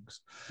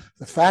beings.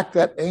 The fact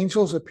that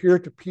angels appear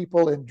to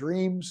people in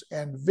dreams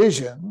and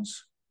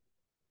visions,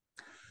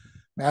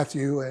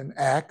 Matthew and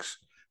Acts,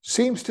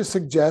 seems to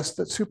suggest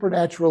that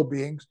supernatural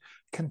beings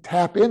can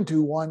tap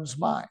into one's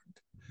mind.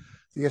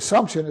 The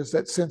assumption is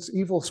that since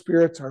evil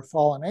spirits are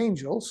fallen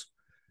angels,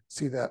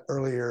 see that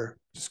earlier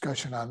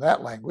discussion on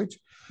that language,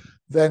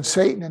 then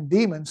Satan and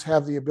demons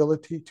have the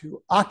ability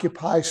to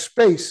occupy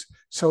space,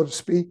 so to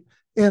speak,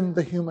 in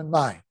the human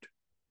mind.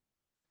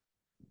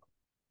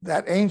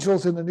 That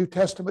angels in the New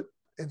Testament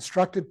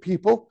instructed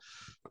people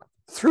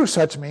through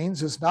such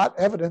means is not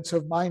evidence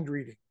of mind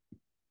reading.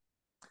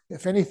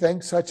 If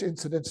anything, such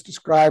incidents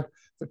describe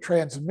the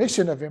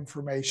transmission of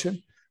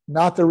information,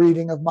 not the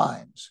reading of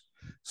minds.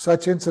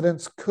 Such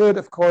incidents could,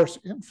 of course,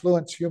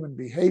 influence human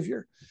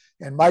behavior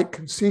and might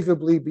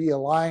conceivably be a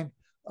line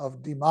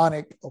of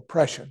demonic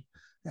oppression.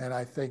 And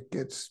I think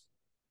it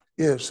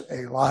is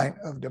a line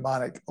of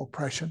demonic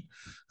oppression.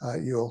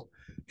 You'll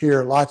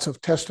hear lots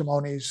of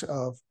testimonies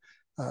of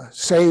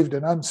saved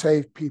and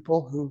unsaved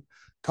people who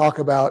talk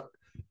about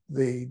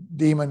the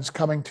demons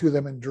coming to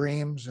them in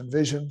dreams and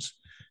visions,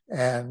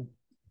 and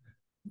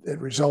it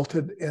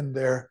resulted in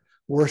their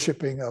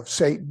worshiping of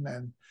Satan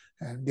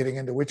and getting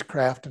into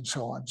witchcraft and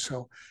so on.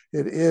 So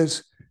it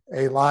is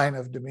a line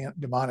of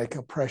demonic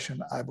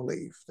oppression, I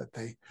believe, that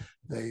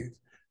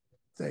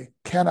they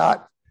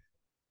cannot,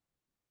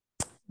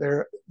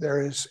 there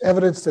is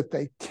evidence that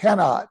they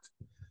cannot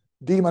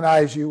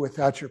demonize you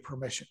without your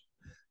permission.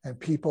 And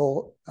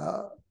people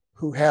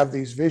who have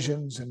these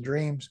visions and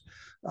dreams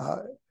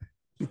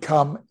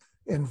become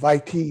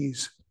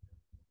invitees,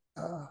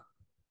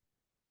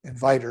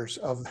 inviters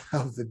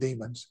of the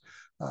demons.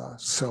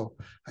 So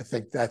I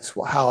think that's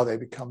how they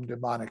become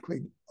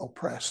demonically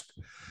oppressed.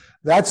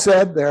 That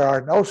said, there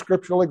are no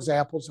scriptural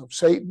examples of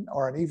Satan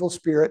or an evil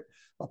spirit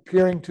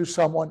appearing to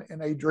someone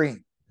in a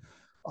dream.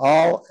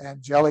 All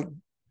angelic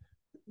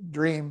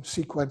dream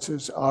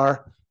sequences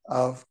are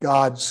of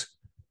God's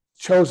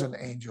chosen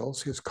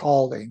angels, his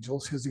called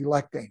angels, his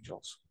elect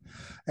angels.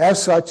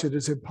 As such, it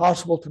is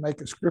impossible to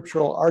make a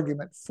scriptural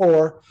argument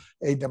for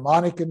a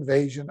demonic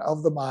invasion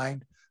of the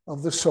mind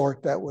of the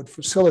sort that would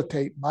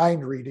facilitate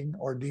mind reading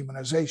or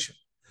demonization.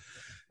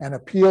 An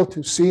appeal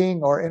to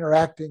seeing or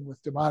interacting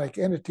with demonic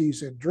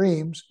entities in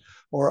dreams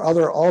or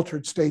other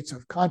altered states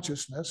of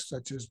consciousness,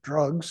 such as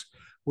drugs,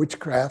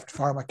 witchcraft,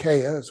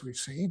 pharmakeia, as we've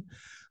seen,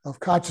 of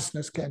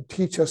consciousness can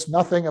teach us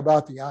nothing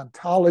about the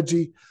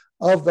ontology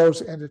of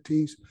those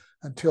entities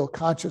until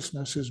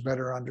consciousness is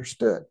better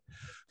understood.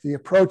 The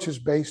approach is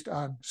based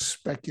on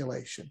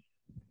speculation.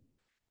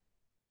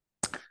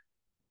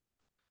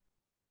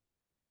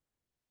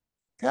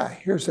 Okay,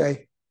 here's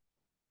a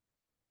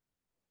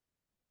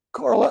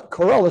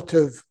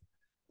correlative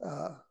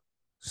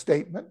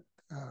statement,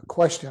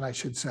 question, I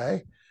should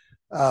say.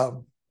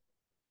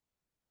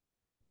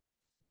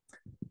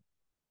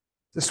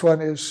 This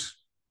one is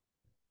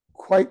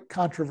quite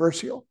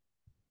controversial.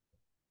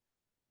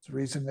 It's the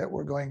reason that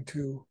we're going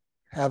to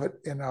have it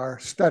in our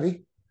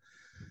study.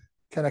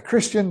 Can a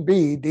Christian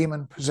be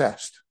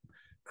demon-possessed?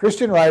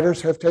 Christian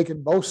writers have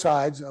taken both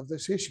sides of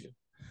this issue.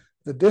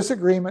 The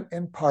disagreement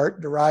in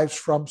part derives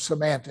from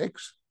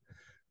semantics,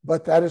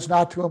 but that is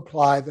not to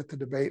imply that the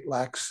debate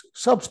lacks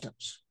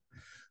substance.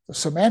 The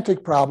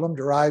semantic problem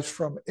derives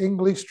from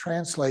English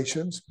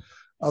translations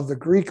of the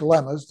Greek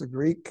lemmas, the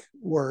Greek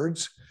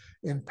words,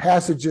 in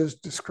passages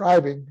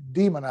describing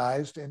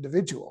demonized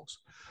individuals.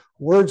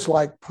 Words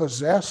like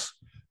possess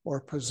or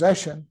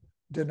possession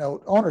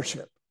denote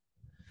ownership.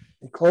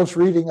 A close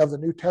reading of the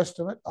New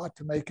Testament ought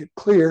to make it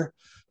clear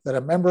that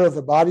a member of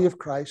the body of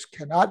Christ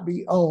cannot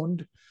be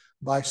owned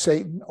by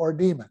Satan or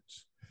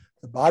demons.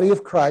 The body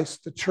of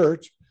Christ, the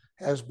church,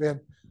 has been,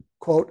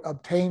 quote,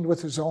 obtained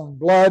with his own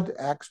blood,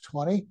 Acts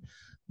 20,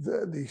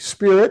 the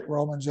Spirit,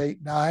 Romans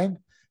 8:9,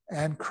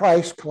 and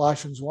Christ,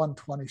 Colossians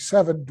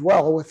 1:27,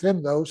 dwell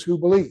within those who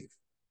believe.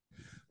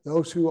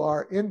 Those who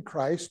are in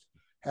Christ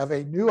have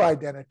a new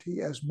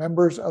identity as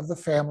members of the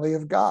family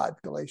of God,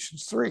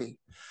 Galatians 3.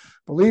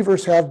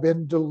 Believers have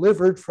been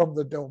delivered from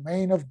the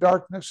domain of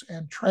darkness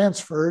and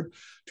transferred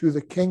to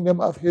the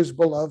kingdom of his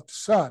beloved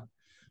Son.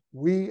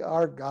 We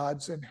are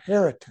God's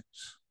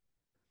inheritance.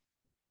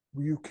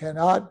 You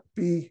cannot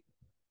be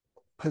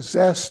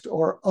possessed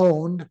or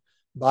owned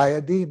by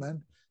a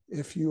demon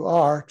if you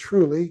are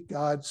truly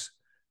God's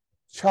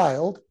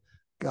child,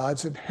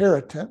 God's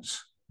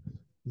inheritance,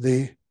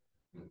 the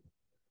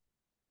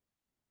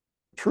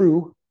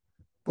true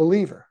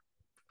believer.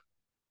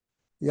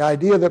 The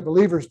idea that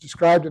believers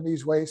described in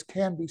these ways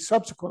can be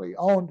subsequently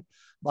owned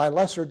by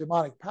lesser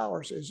demonic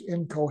powers is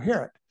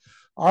incoherent.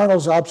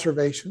 Arnold's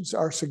observations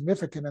are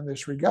significant in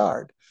this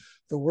regard.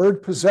 The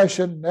word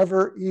possession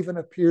never even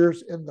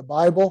appears in the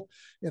Bible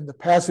in the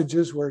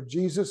passages where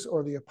Jesus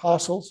or the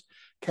apostles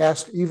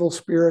cast evil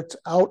spirits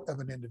out of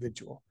an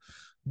individual.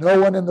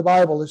 No one in the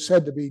Bible is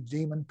said to be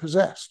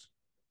demon-possessed.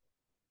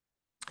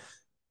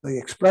 The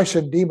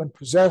expression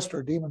demon-possessed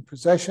or demon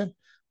possession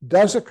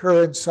does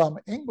occur in some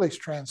English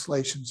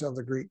translations of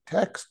the Greek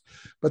text,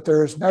 but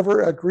there is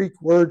never a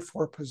Greek word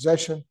for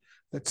possession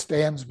that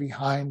stands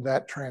behind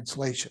that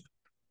translation.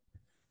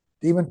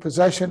 Demon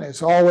possession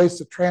is always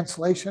the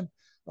translation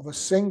of a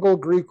single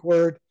Greek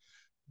word,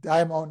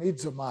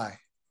 daimonizomai,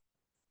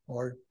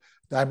 or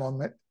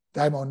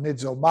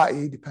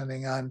daimonizomai,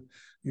 depending on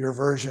your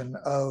version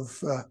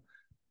of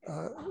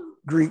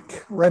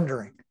Greek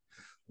rendering.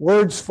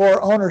 Words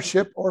for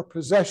ownership or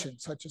possession,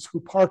 such as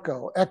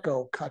huparko,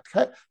 echo,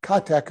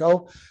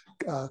 kateko,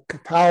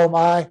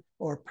 kataomai,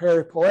 or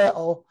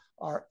peripoeo,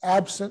 are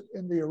absent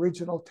in the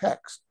original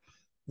text.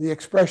 The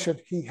expression,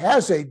 he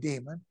has a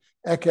demon,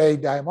 eke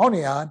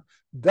daimonion,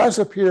 does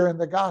appear in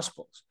the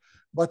Gospels,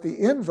 but the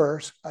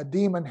inverse, a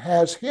demon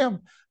has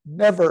him,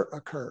 never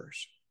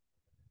occurs.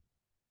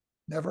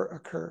 Never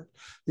occurred.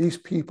 These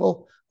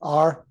people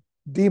are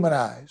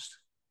demonized.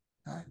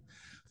 Right?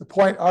 The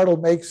point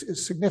Arnold makes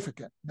is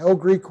significant. No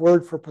Greek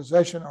word for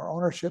possession or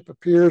ownership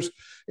appears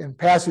in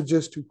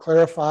passages to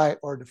clarify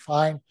or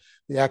define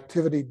the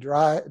activity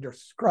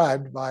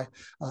described by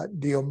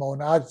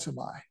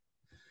daimonizomai.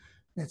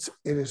 It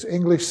is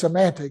English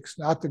semantics,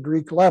 not the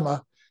Greek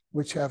lemma,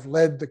 which have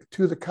led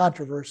to the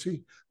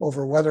controversy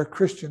over whether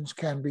Christians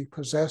can be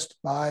possessed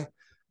by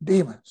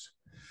demons.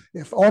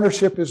 If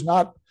ownership is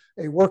not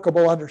a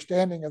workable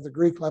understanding of the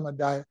Greek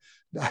lemma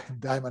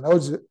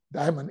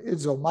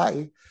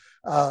daimonizomai,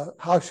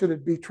 how should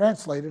it be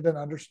translated and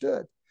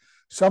understood?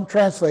 Some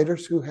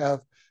translators who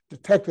have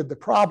detected the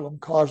problem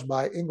caused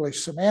by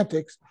English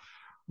semantics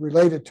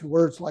related to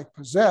words like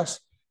possess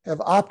have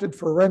opted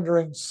for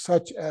renderings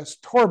such as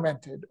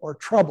tormented or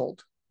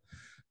troubled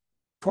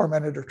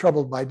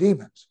by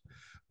demons.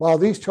 While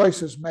these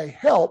choices may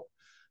help,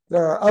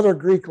 there are other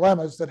Greek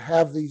lemmas that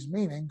have these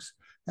meanings,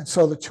 and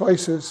so the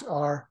choices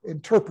are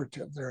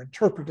interpretive. They're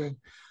interpreting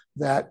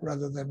that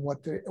rather than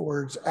what the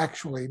words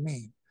actually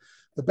mean.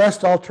 The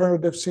best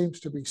alternative seems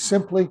to be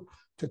simply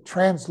to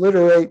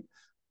transliterate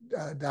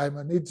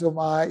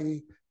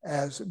daimonizomai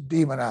as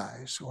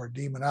demonize or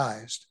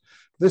demonized.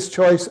 This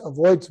choice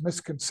avoids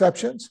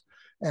misconceptions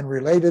and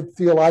related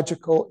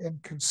theological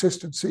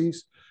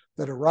inconsistencies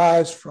that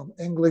arise from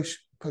English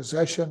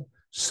possession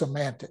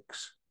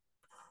semantics.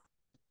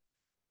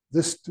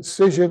 This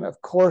decision,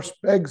 of course,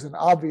 begs an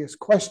obvious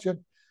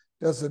question.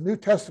 Does the New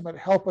Testament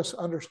help us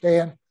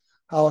understand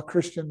how a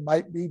Christian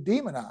might be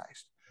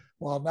demonized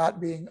while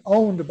not being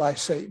owned by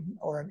Satan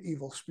or an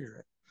evil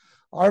spirit?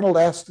 Arnold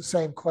asked the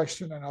same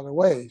question in other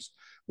ways.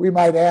 We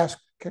might ask,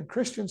 can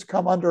Christians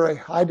come under a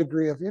high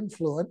degree of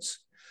influence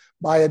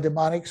by a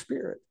demonic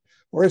spirit?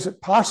 Or is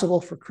it possible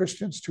for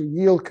Christians to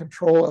yield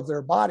control of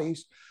their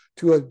bodies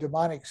to a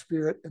demonic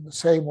spirit in the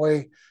same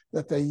way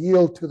that they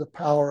yield to the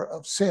power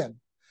of sin?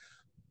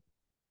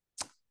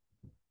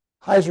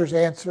 Heiser's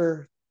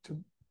answer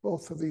to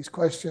both of these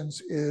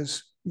questions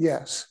is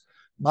yes.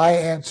 My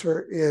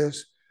answer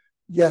is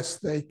yes,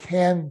 they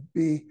can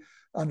be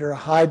under a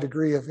high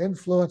degree of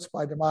influence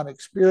by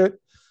demonic spirit,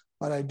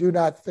 but I do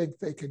not think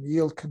they can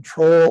yield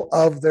control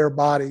of their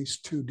bodies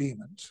to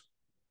demons.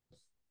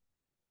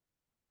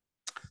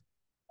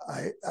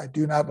 I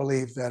do not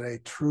believe that a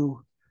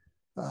true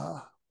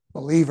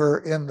believer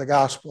in the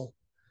gospel,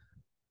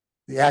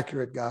 the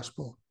accurate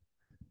gospel,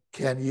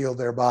 can yield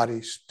their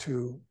bodies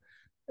to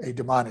a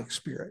demonic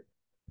spirit.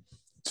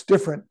 It's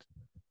different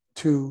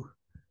to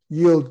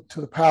yield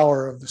to the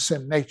power of the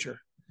sin nature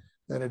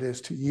than it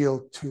is to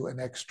yield to an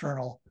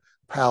external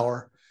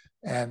power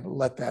and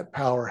let that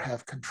power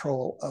have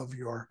control of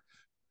your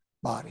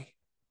body.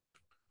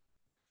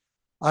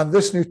 On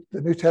this, the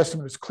New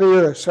Testament is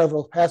clear, as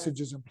several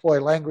passages employ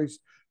language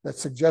that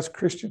suggests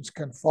Christians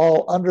can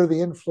fall under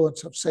the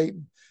influence of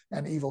Satan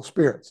and evil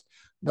spirits.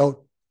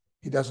 Note,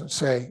 he doesn't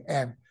say,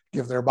 and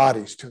give their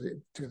bodies to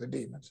the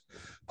demons.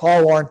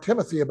 Paul warned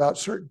Timothy about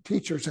certain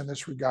teachers in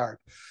this regard.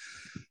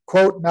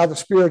 Quote, now the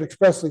Spirit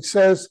expressly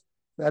says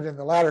that in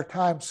the latter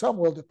time some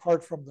will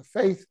depart from the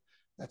faith,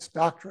 that's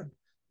doctrine,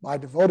 by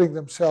devoting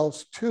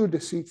themselves to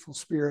deceitful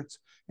spirits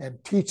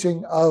and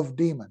teaching of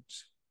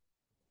demons.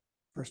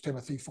 1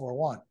 Timothy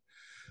 4:1.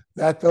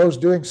 That those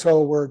doing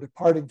so were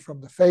departing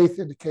from the faith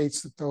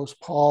indicates that those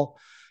Paul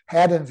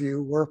had in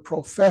view were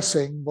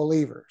professing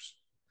believers.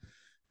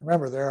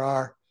 Remember,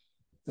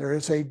 there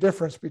is a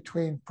difference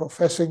between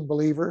professing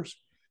believers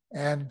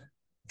and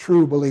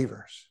true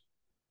believers.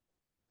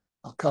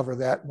 I'll cover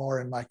that more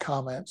in my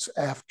comments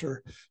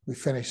after we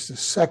finish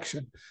this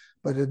section.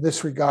 But in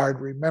this regard,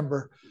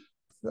 remember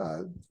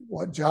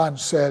what John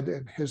said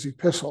in his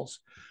epistles.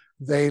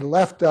 They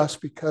left us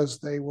because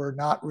they were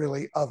not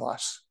really of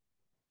us.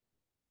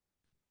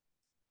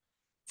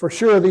 For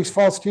sure, these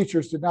false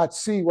teachers did not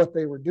see what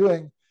they were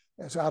doing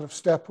as out of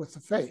step with the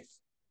faith.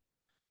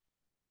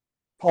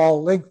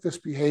 Paul linked this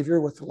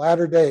behavior with the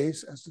latter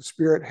days as the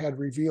Spirit had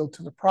revealed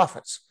to the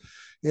prophets.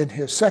 In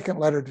his second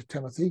letter to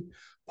Timothy,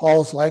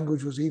 Paul's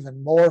language was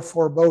even more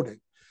foreboding,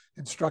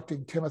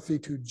 instructing Timothy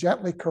to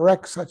gently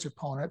correct such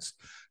opponents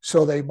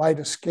so they might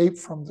escape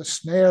from the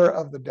snare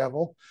of the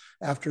devil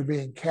after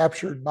being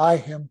captured by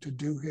him to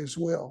do his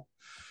will.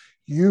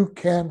 You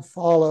can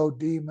follow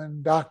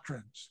demon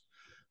doctrines,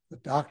 the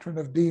doctrine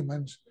of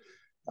demons,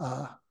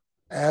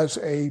 as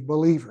a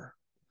believer.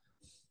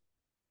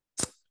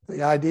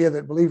 The idea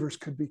that believers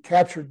could be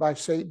captured by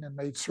Satan and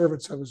made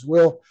servants of his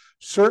will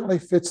certainly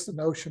fits the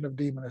notion of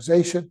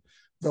demonization,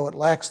 though it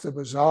lacks the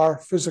bizarre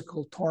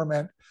physical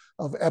torment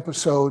of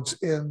episodes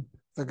in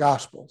the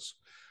Gospels.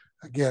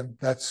 Again,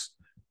 that's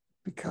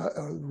because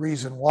the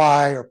reason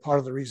why, or part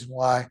of the reason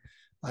why,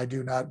 I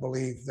do not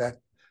believe that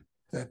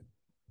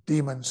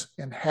demons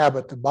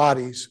inhabit the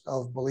bodies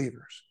of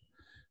believers.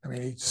 I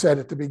mean, he said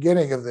at the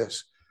beginning of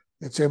this,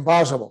 it's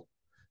impossible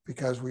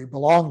because we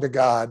belong to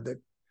God, that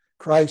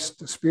Christ,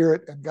 the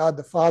Spirit, and God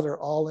the Father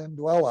all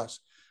indwell us.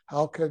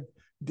 How could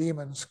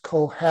demons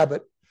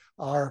cohabit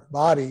our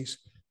bodies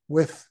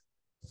with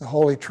the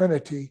Holy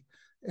Trinity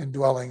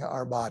indwelling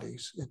our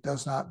bodies? It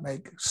does not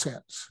make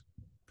sense.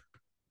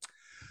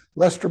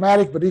 Less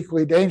dramatic but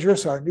equally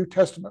dangerous are New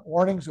Testament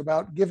warnings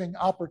about giving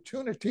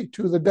opportunity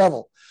to the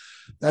devil.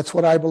 That's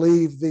what I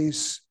believe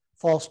these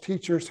false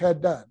teachers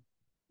had done.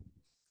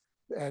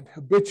 And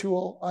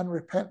habitual,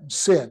 unrepentant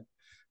sin.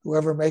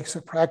 Whoever makes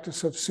a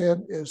practice of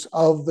sin is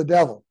of the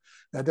devil.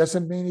 That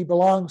doesn't mean he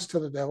belongs to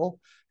the devil.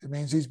 It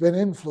means he's been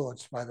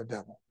influenced by the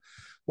devil.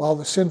 While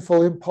the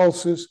sinful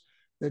impulses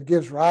that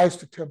gives rise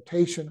to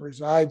temptation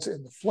resides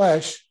in the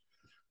flesh,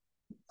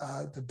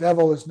 the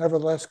devil is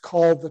nevertheless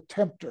called the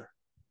tempter.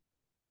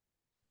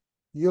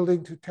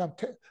 Yielding to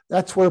temptation.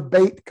 That's where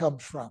bait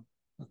comes from.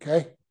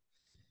 Okay,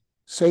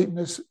 Satan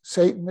is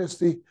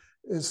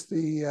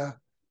the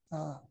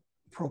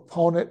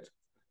proponent,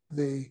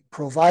 the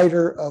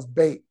provider of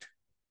bait.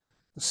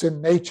 The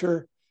sin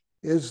nature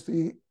is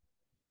the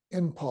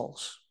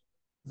impulse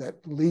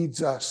that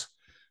leads us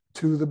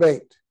to the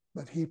bait,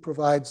 but he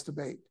provides the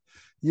bait.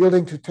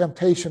 Yielding to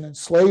temptation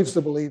enslaves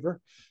the believer,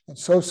 and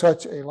so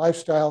such a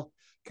lifestyle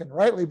can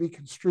rightly be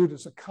construed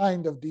as a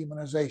kind of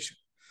demonization.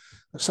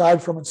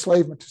 Aside from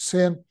enslavement to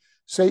sin,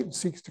 Satan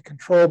seeks to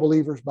control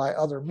believers by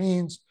other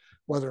means,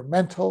 whether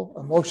mental,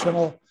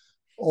 emotional,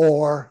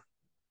 or,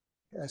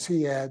 as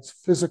he adds,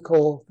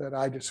 physical, that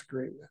I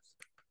disagree with.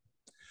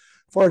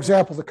 For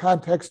example, the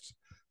context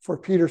for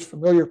Peter's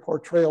familiar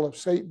portrayal of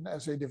Satan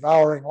as a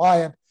devouring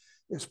lion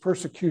is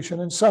persecution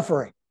and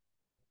suffering.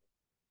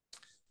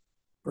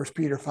 1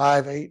 Peter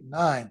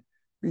 5:8-9.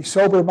 Be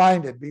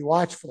sober-minded, be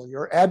watchful.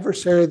 Your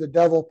adversary, the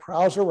devil,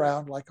 prowls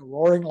around like a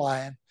roaring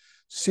lion,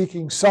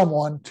 seeking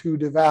someone to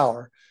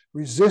devour.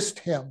 Resist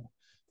him,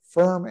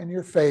 firm in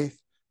your faith,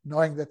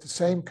 knowing that the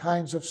same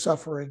kinds of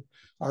suffering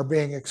are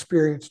being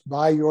experienced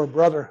by your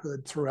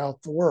brotherhood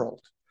throughout the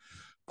world.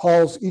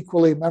 Paul's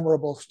equally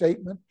memorable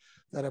statement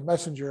that a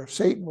messenger of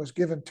Satan was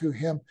given to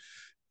him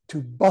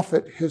to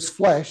buffet his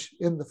flesh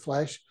in the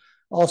flesh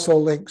also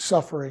links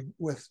suffering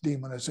with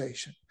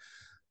demonization.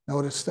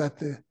 Notice that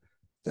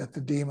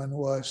the demon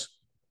was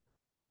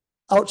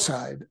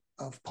outside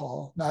of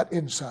Paul, not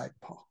inside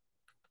Paul.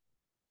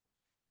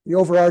 The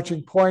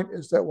overarching point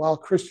is that while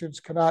Christians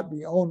cannot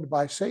be owned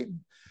by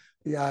Satan,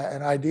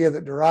 an idea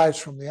that derives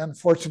from the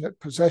unfortunate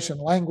possession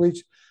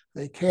language,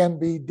 they can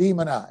be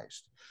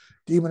demonized.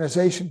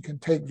 Demonization can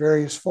take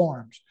various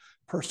forms: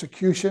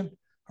 persecution,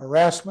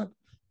 harassment,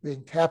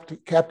 being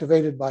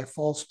captivated by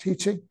false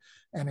teaching,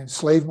 and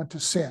enslavement to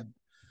sin.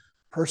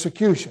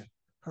 Persecution,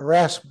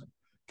 harassment,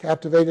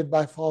 captivated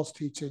by false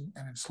teaching,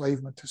 and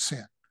enslavement to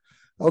sin.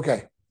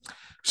 Okay,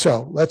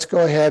 so let's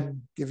go ahead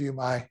and give you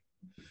my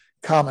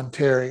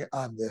commentary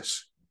on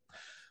this.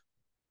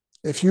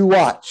 If you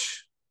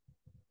watch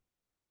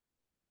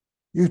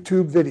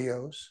YouTube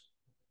videos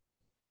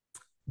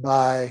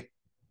by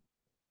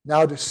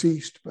now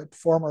deceased but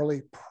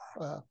formerly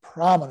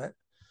prominent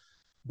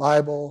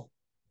Bible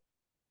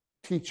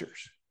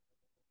teachers,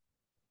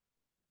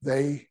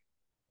 they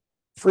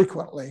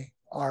frequently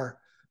are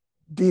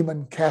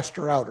demon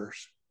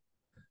caster-outers.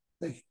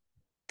 They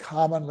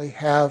commonly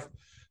have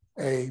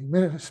a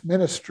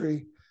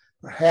ministry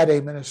or had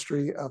a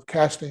ministry of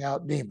casting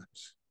out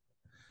demons.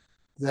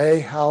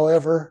 They,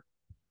 however,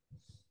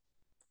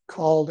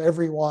 called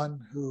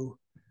everyone who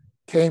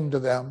came to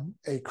them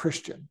a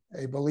Christian,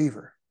 a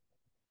believer.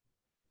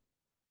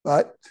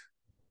 But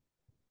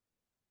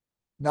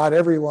not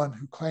everyone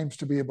who claims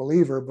to be a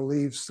believer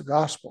believes the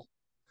gospel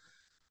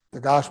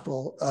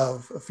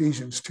of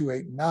Ephesians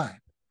 2:8-9.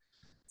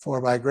 For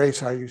by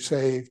grace are you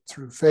saved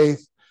through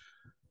faith,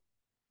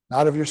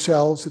 not of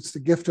yourselves. It's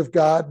the gift of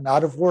God,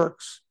 not of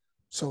works,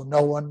 so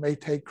no one may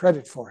take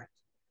credit for it.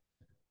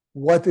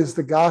 What is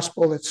the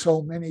gospel that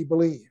so many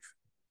believe?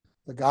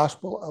 The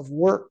gospel of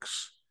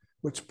works,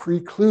 which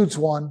precludes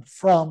one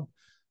from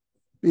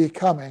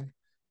becoming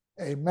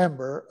a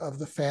member of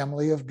the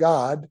family of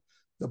God,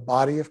 the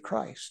body of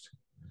Christ.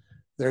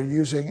 They're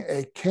using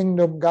a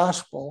kingdom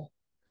gospel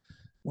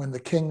when the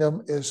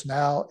kingdom is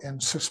now in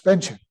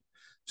suspension.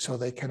 So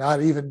they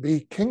cannot even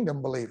be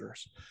kingdom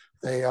believers.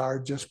 They are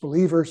just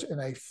believers in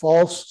a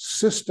false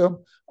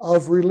system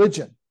of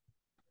religion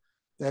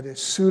that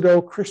is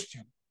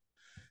pseudo-Christian.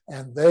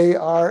 And they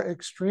are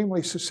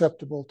extremely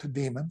susceptible to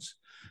demons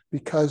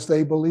because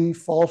they believe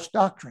false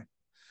doctrine.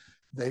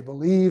 They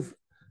believe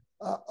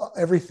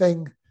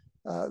everything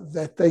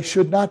that they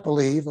should not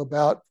believe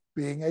about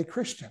being a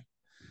Christian.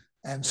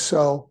 And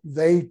so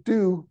they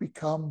do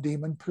become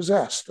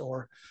demon-possessed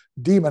or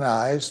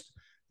demonized,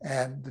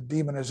 and the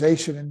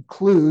demonization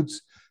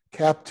includes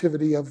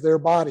captivity of their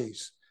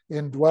bodies,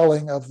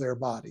 indwelling of their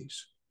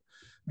bodies.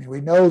 I mean, we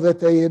know that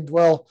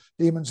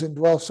demons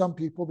indwell some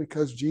people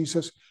because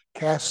Jesus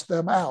cast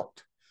them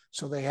out.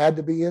 So they had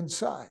to be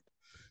inside.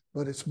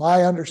 But it's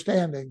my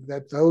understanding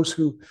that those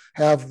who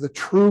have the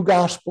true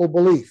gospel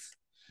belief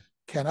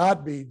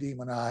cannot be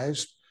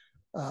demonized.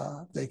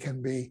 They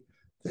can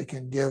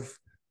give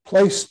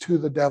place to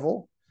the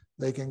devil.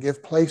 They can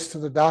give place to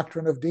the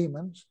doctrine of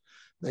demons.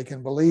 They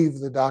can believe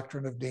the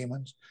doctrine of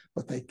demons,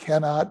 but they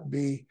cannot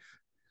be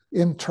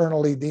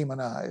internally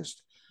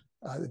demonized.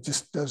 It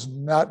just does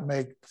not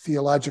make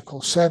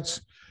theological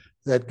sense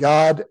that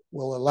God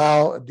will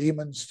allow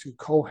demons to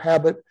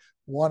cohabit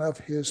one of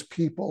his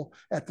people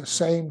at the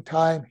same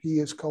time he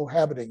is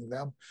cohabiting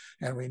them.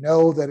 And we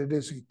know that it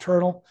is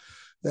eternal,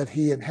 that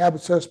he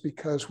inhabits us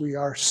because we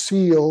are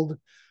sealed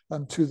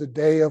unto the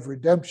day of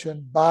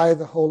redemption by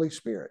the Holy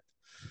Spirit.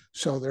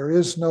 So there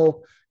is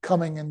no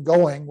coming and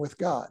going with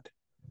God.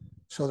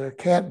 So there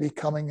can't be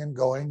coming and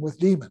going with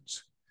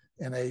demons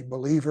in a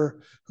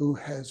believer who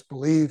has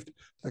believed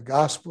the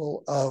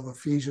gospel of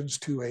Ephesians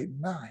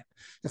 2:8-9.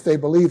 If they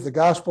believe the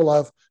gospel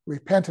of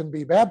repent and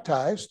be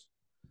baptized,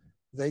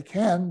 they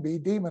can be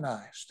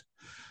demonized.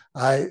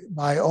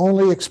 My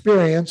only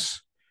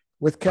experience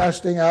with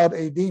casting out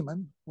a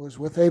demon was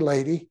with a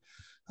lady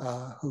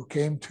who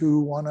came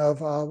to one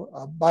of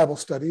our Bible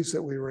studies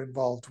that we were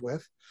involved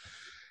with.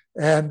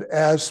 And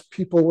as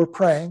people were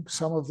praying,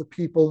 some of the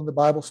people in the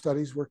Bible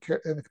study were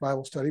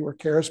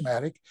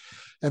charismatic,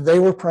 and they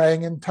were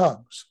praying in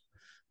tongues.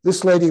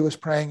 This lady was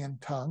praying in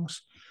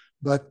tongues,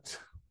 but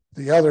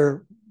the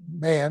other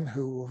man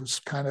who was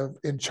kind of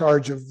in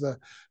charge of the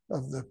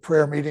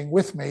prayer meeting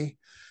with me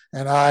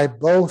and I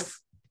both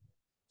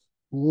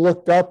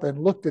looked up and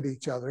looked at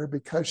each other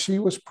because she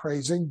was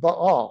praising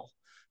Baal.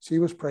 She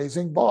was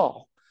praising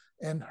Baal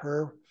in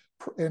her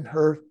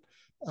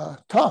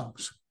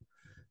tongues.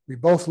 We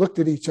both looked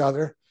at each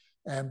other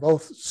and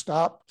both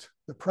stopped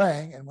the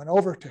praying and went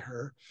over to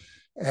her.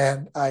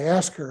 And I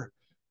asked her,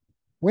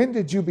 when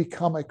did you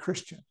become a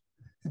Christian?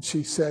 And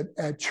she said,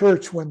 at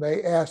church when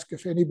they asked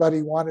if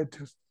anybody wanted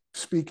to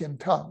speak in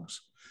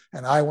tongues.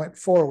 And I went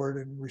forward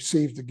and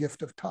received the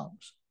gift of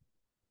tongues.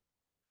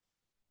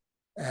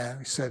 And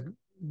he said,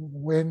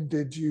 when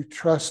did you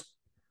trust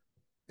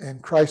in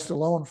Christ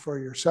alone for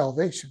your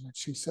salvation. And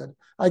she said,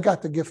 I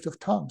got the gift of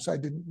tongues. I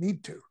didn't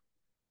need to.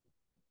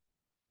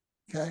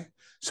 Okay.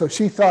 So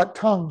she thought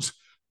tongues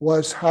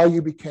was how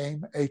you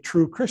became a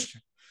true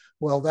Christian.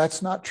 Well,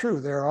 that's not true.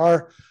 There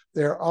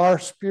are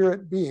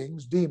spirit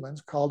beings,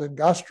 demons, called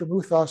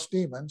engastromuthos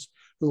demons,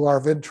 who are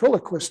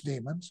ventriloquist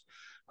demons,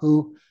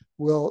 who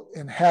will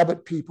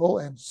inhabit people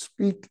and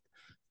speak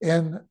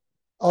in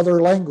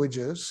other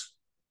languages,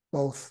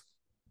 both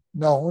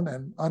known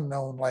and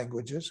unknown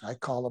languages. I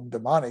call them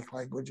demonic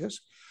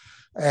languages.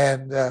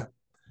 And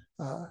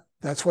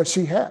that's what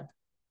she had.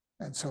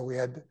 And so we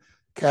had to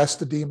cast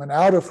the demon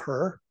out of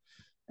her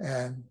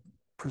and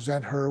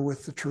present her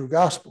with the true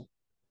gospel,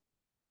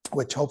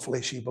 which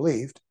hopefully she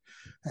believed,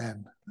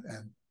 and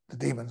the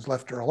demons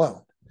left her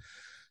alone.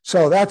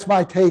 So that's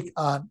my take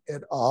on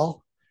it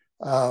all.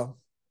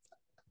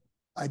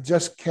 I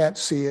just can't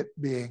see it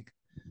being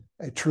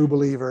a true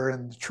believer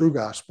in the true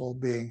gospel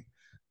being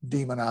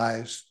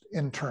demonized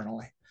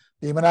internally.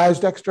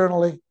 Demonized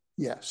externally,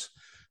 yes.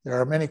 There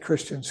are many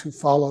Christians who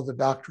follow the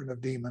doctrine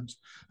of demons,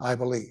 I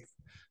believe.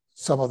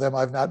 Some of them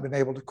I've not been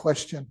able to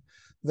question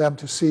them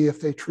to see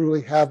if they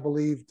truly have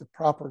believed the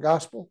proper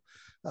gospel,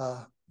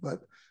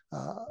 but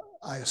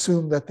I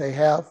assume that they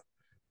have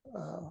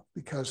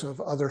because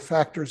of other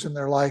factors in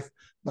their life,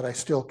 but I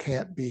still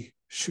can't be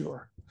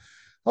sure.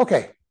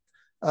 Okay.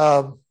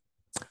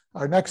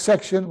 Our next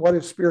section, what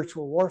is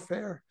spiritual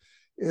warfare,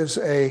 is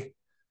a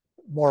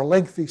more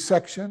lengthy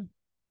section.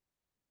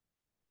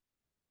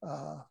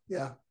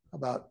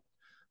 About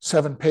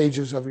 7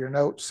 pages of your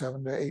notes,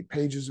 7 to 8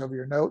 pages of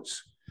your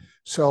notes.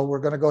 So we're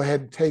going to go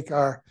ahead and take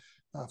our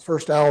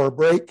first hour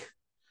break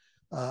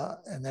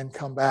and then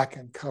come back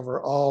and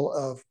cover all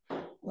of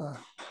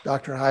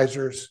Dr.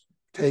 Heiser's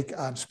take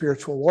on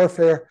spiritual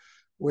warfare,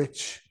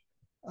 which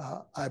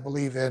I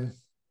believe in,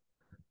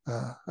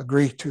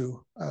 agree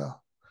to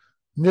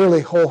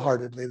nearly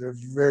wholeheartedly. There are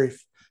very,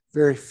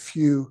 very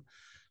few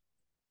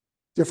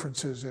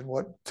differences in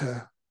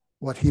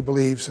what he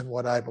believes and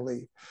what I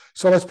believe.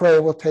 So let's pray.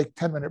 We'll take a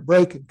 10-minute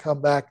break and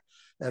come back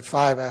at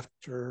 10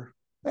 after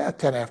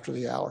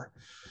the hour.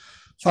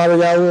 Father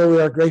Yahweh,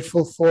 we are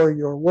grateful for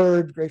your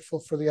word, grateful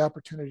for the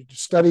opportunity to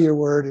study your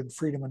word in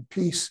freedom and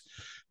peace.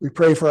 We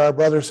pray for our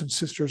brothers and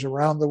sisters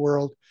around the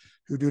world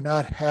who do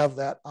not have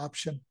that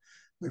option.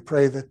 We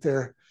pray that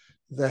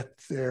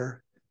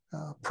their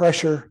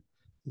pressure,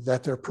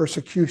 that their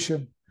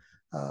persecution,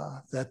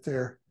 that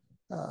their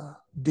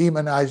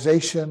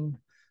demonization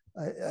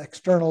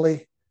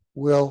externally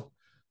will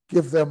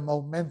give them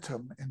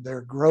momentum in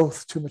their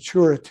growth to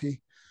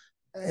maturity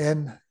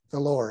in the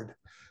Lord.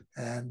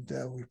 And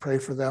we pray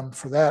for them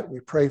for that. We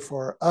pray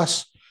for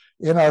us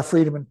in our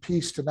freedom and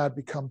peace to not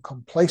become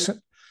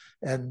complacent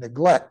and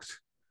neglect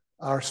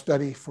our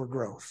study for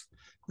growth.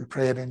 We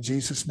pray it in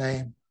Jesus'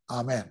 name.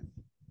 Amen.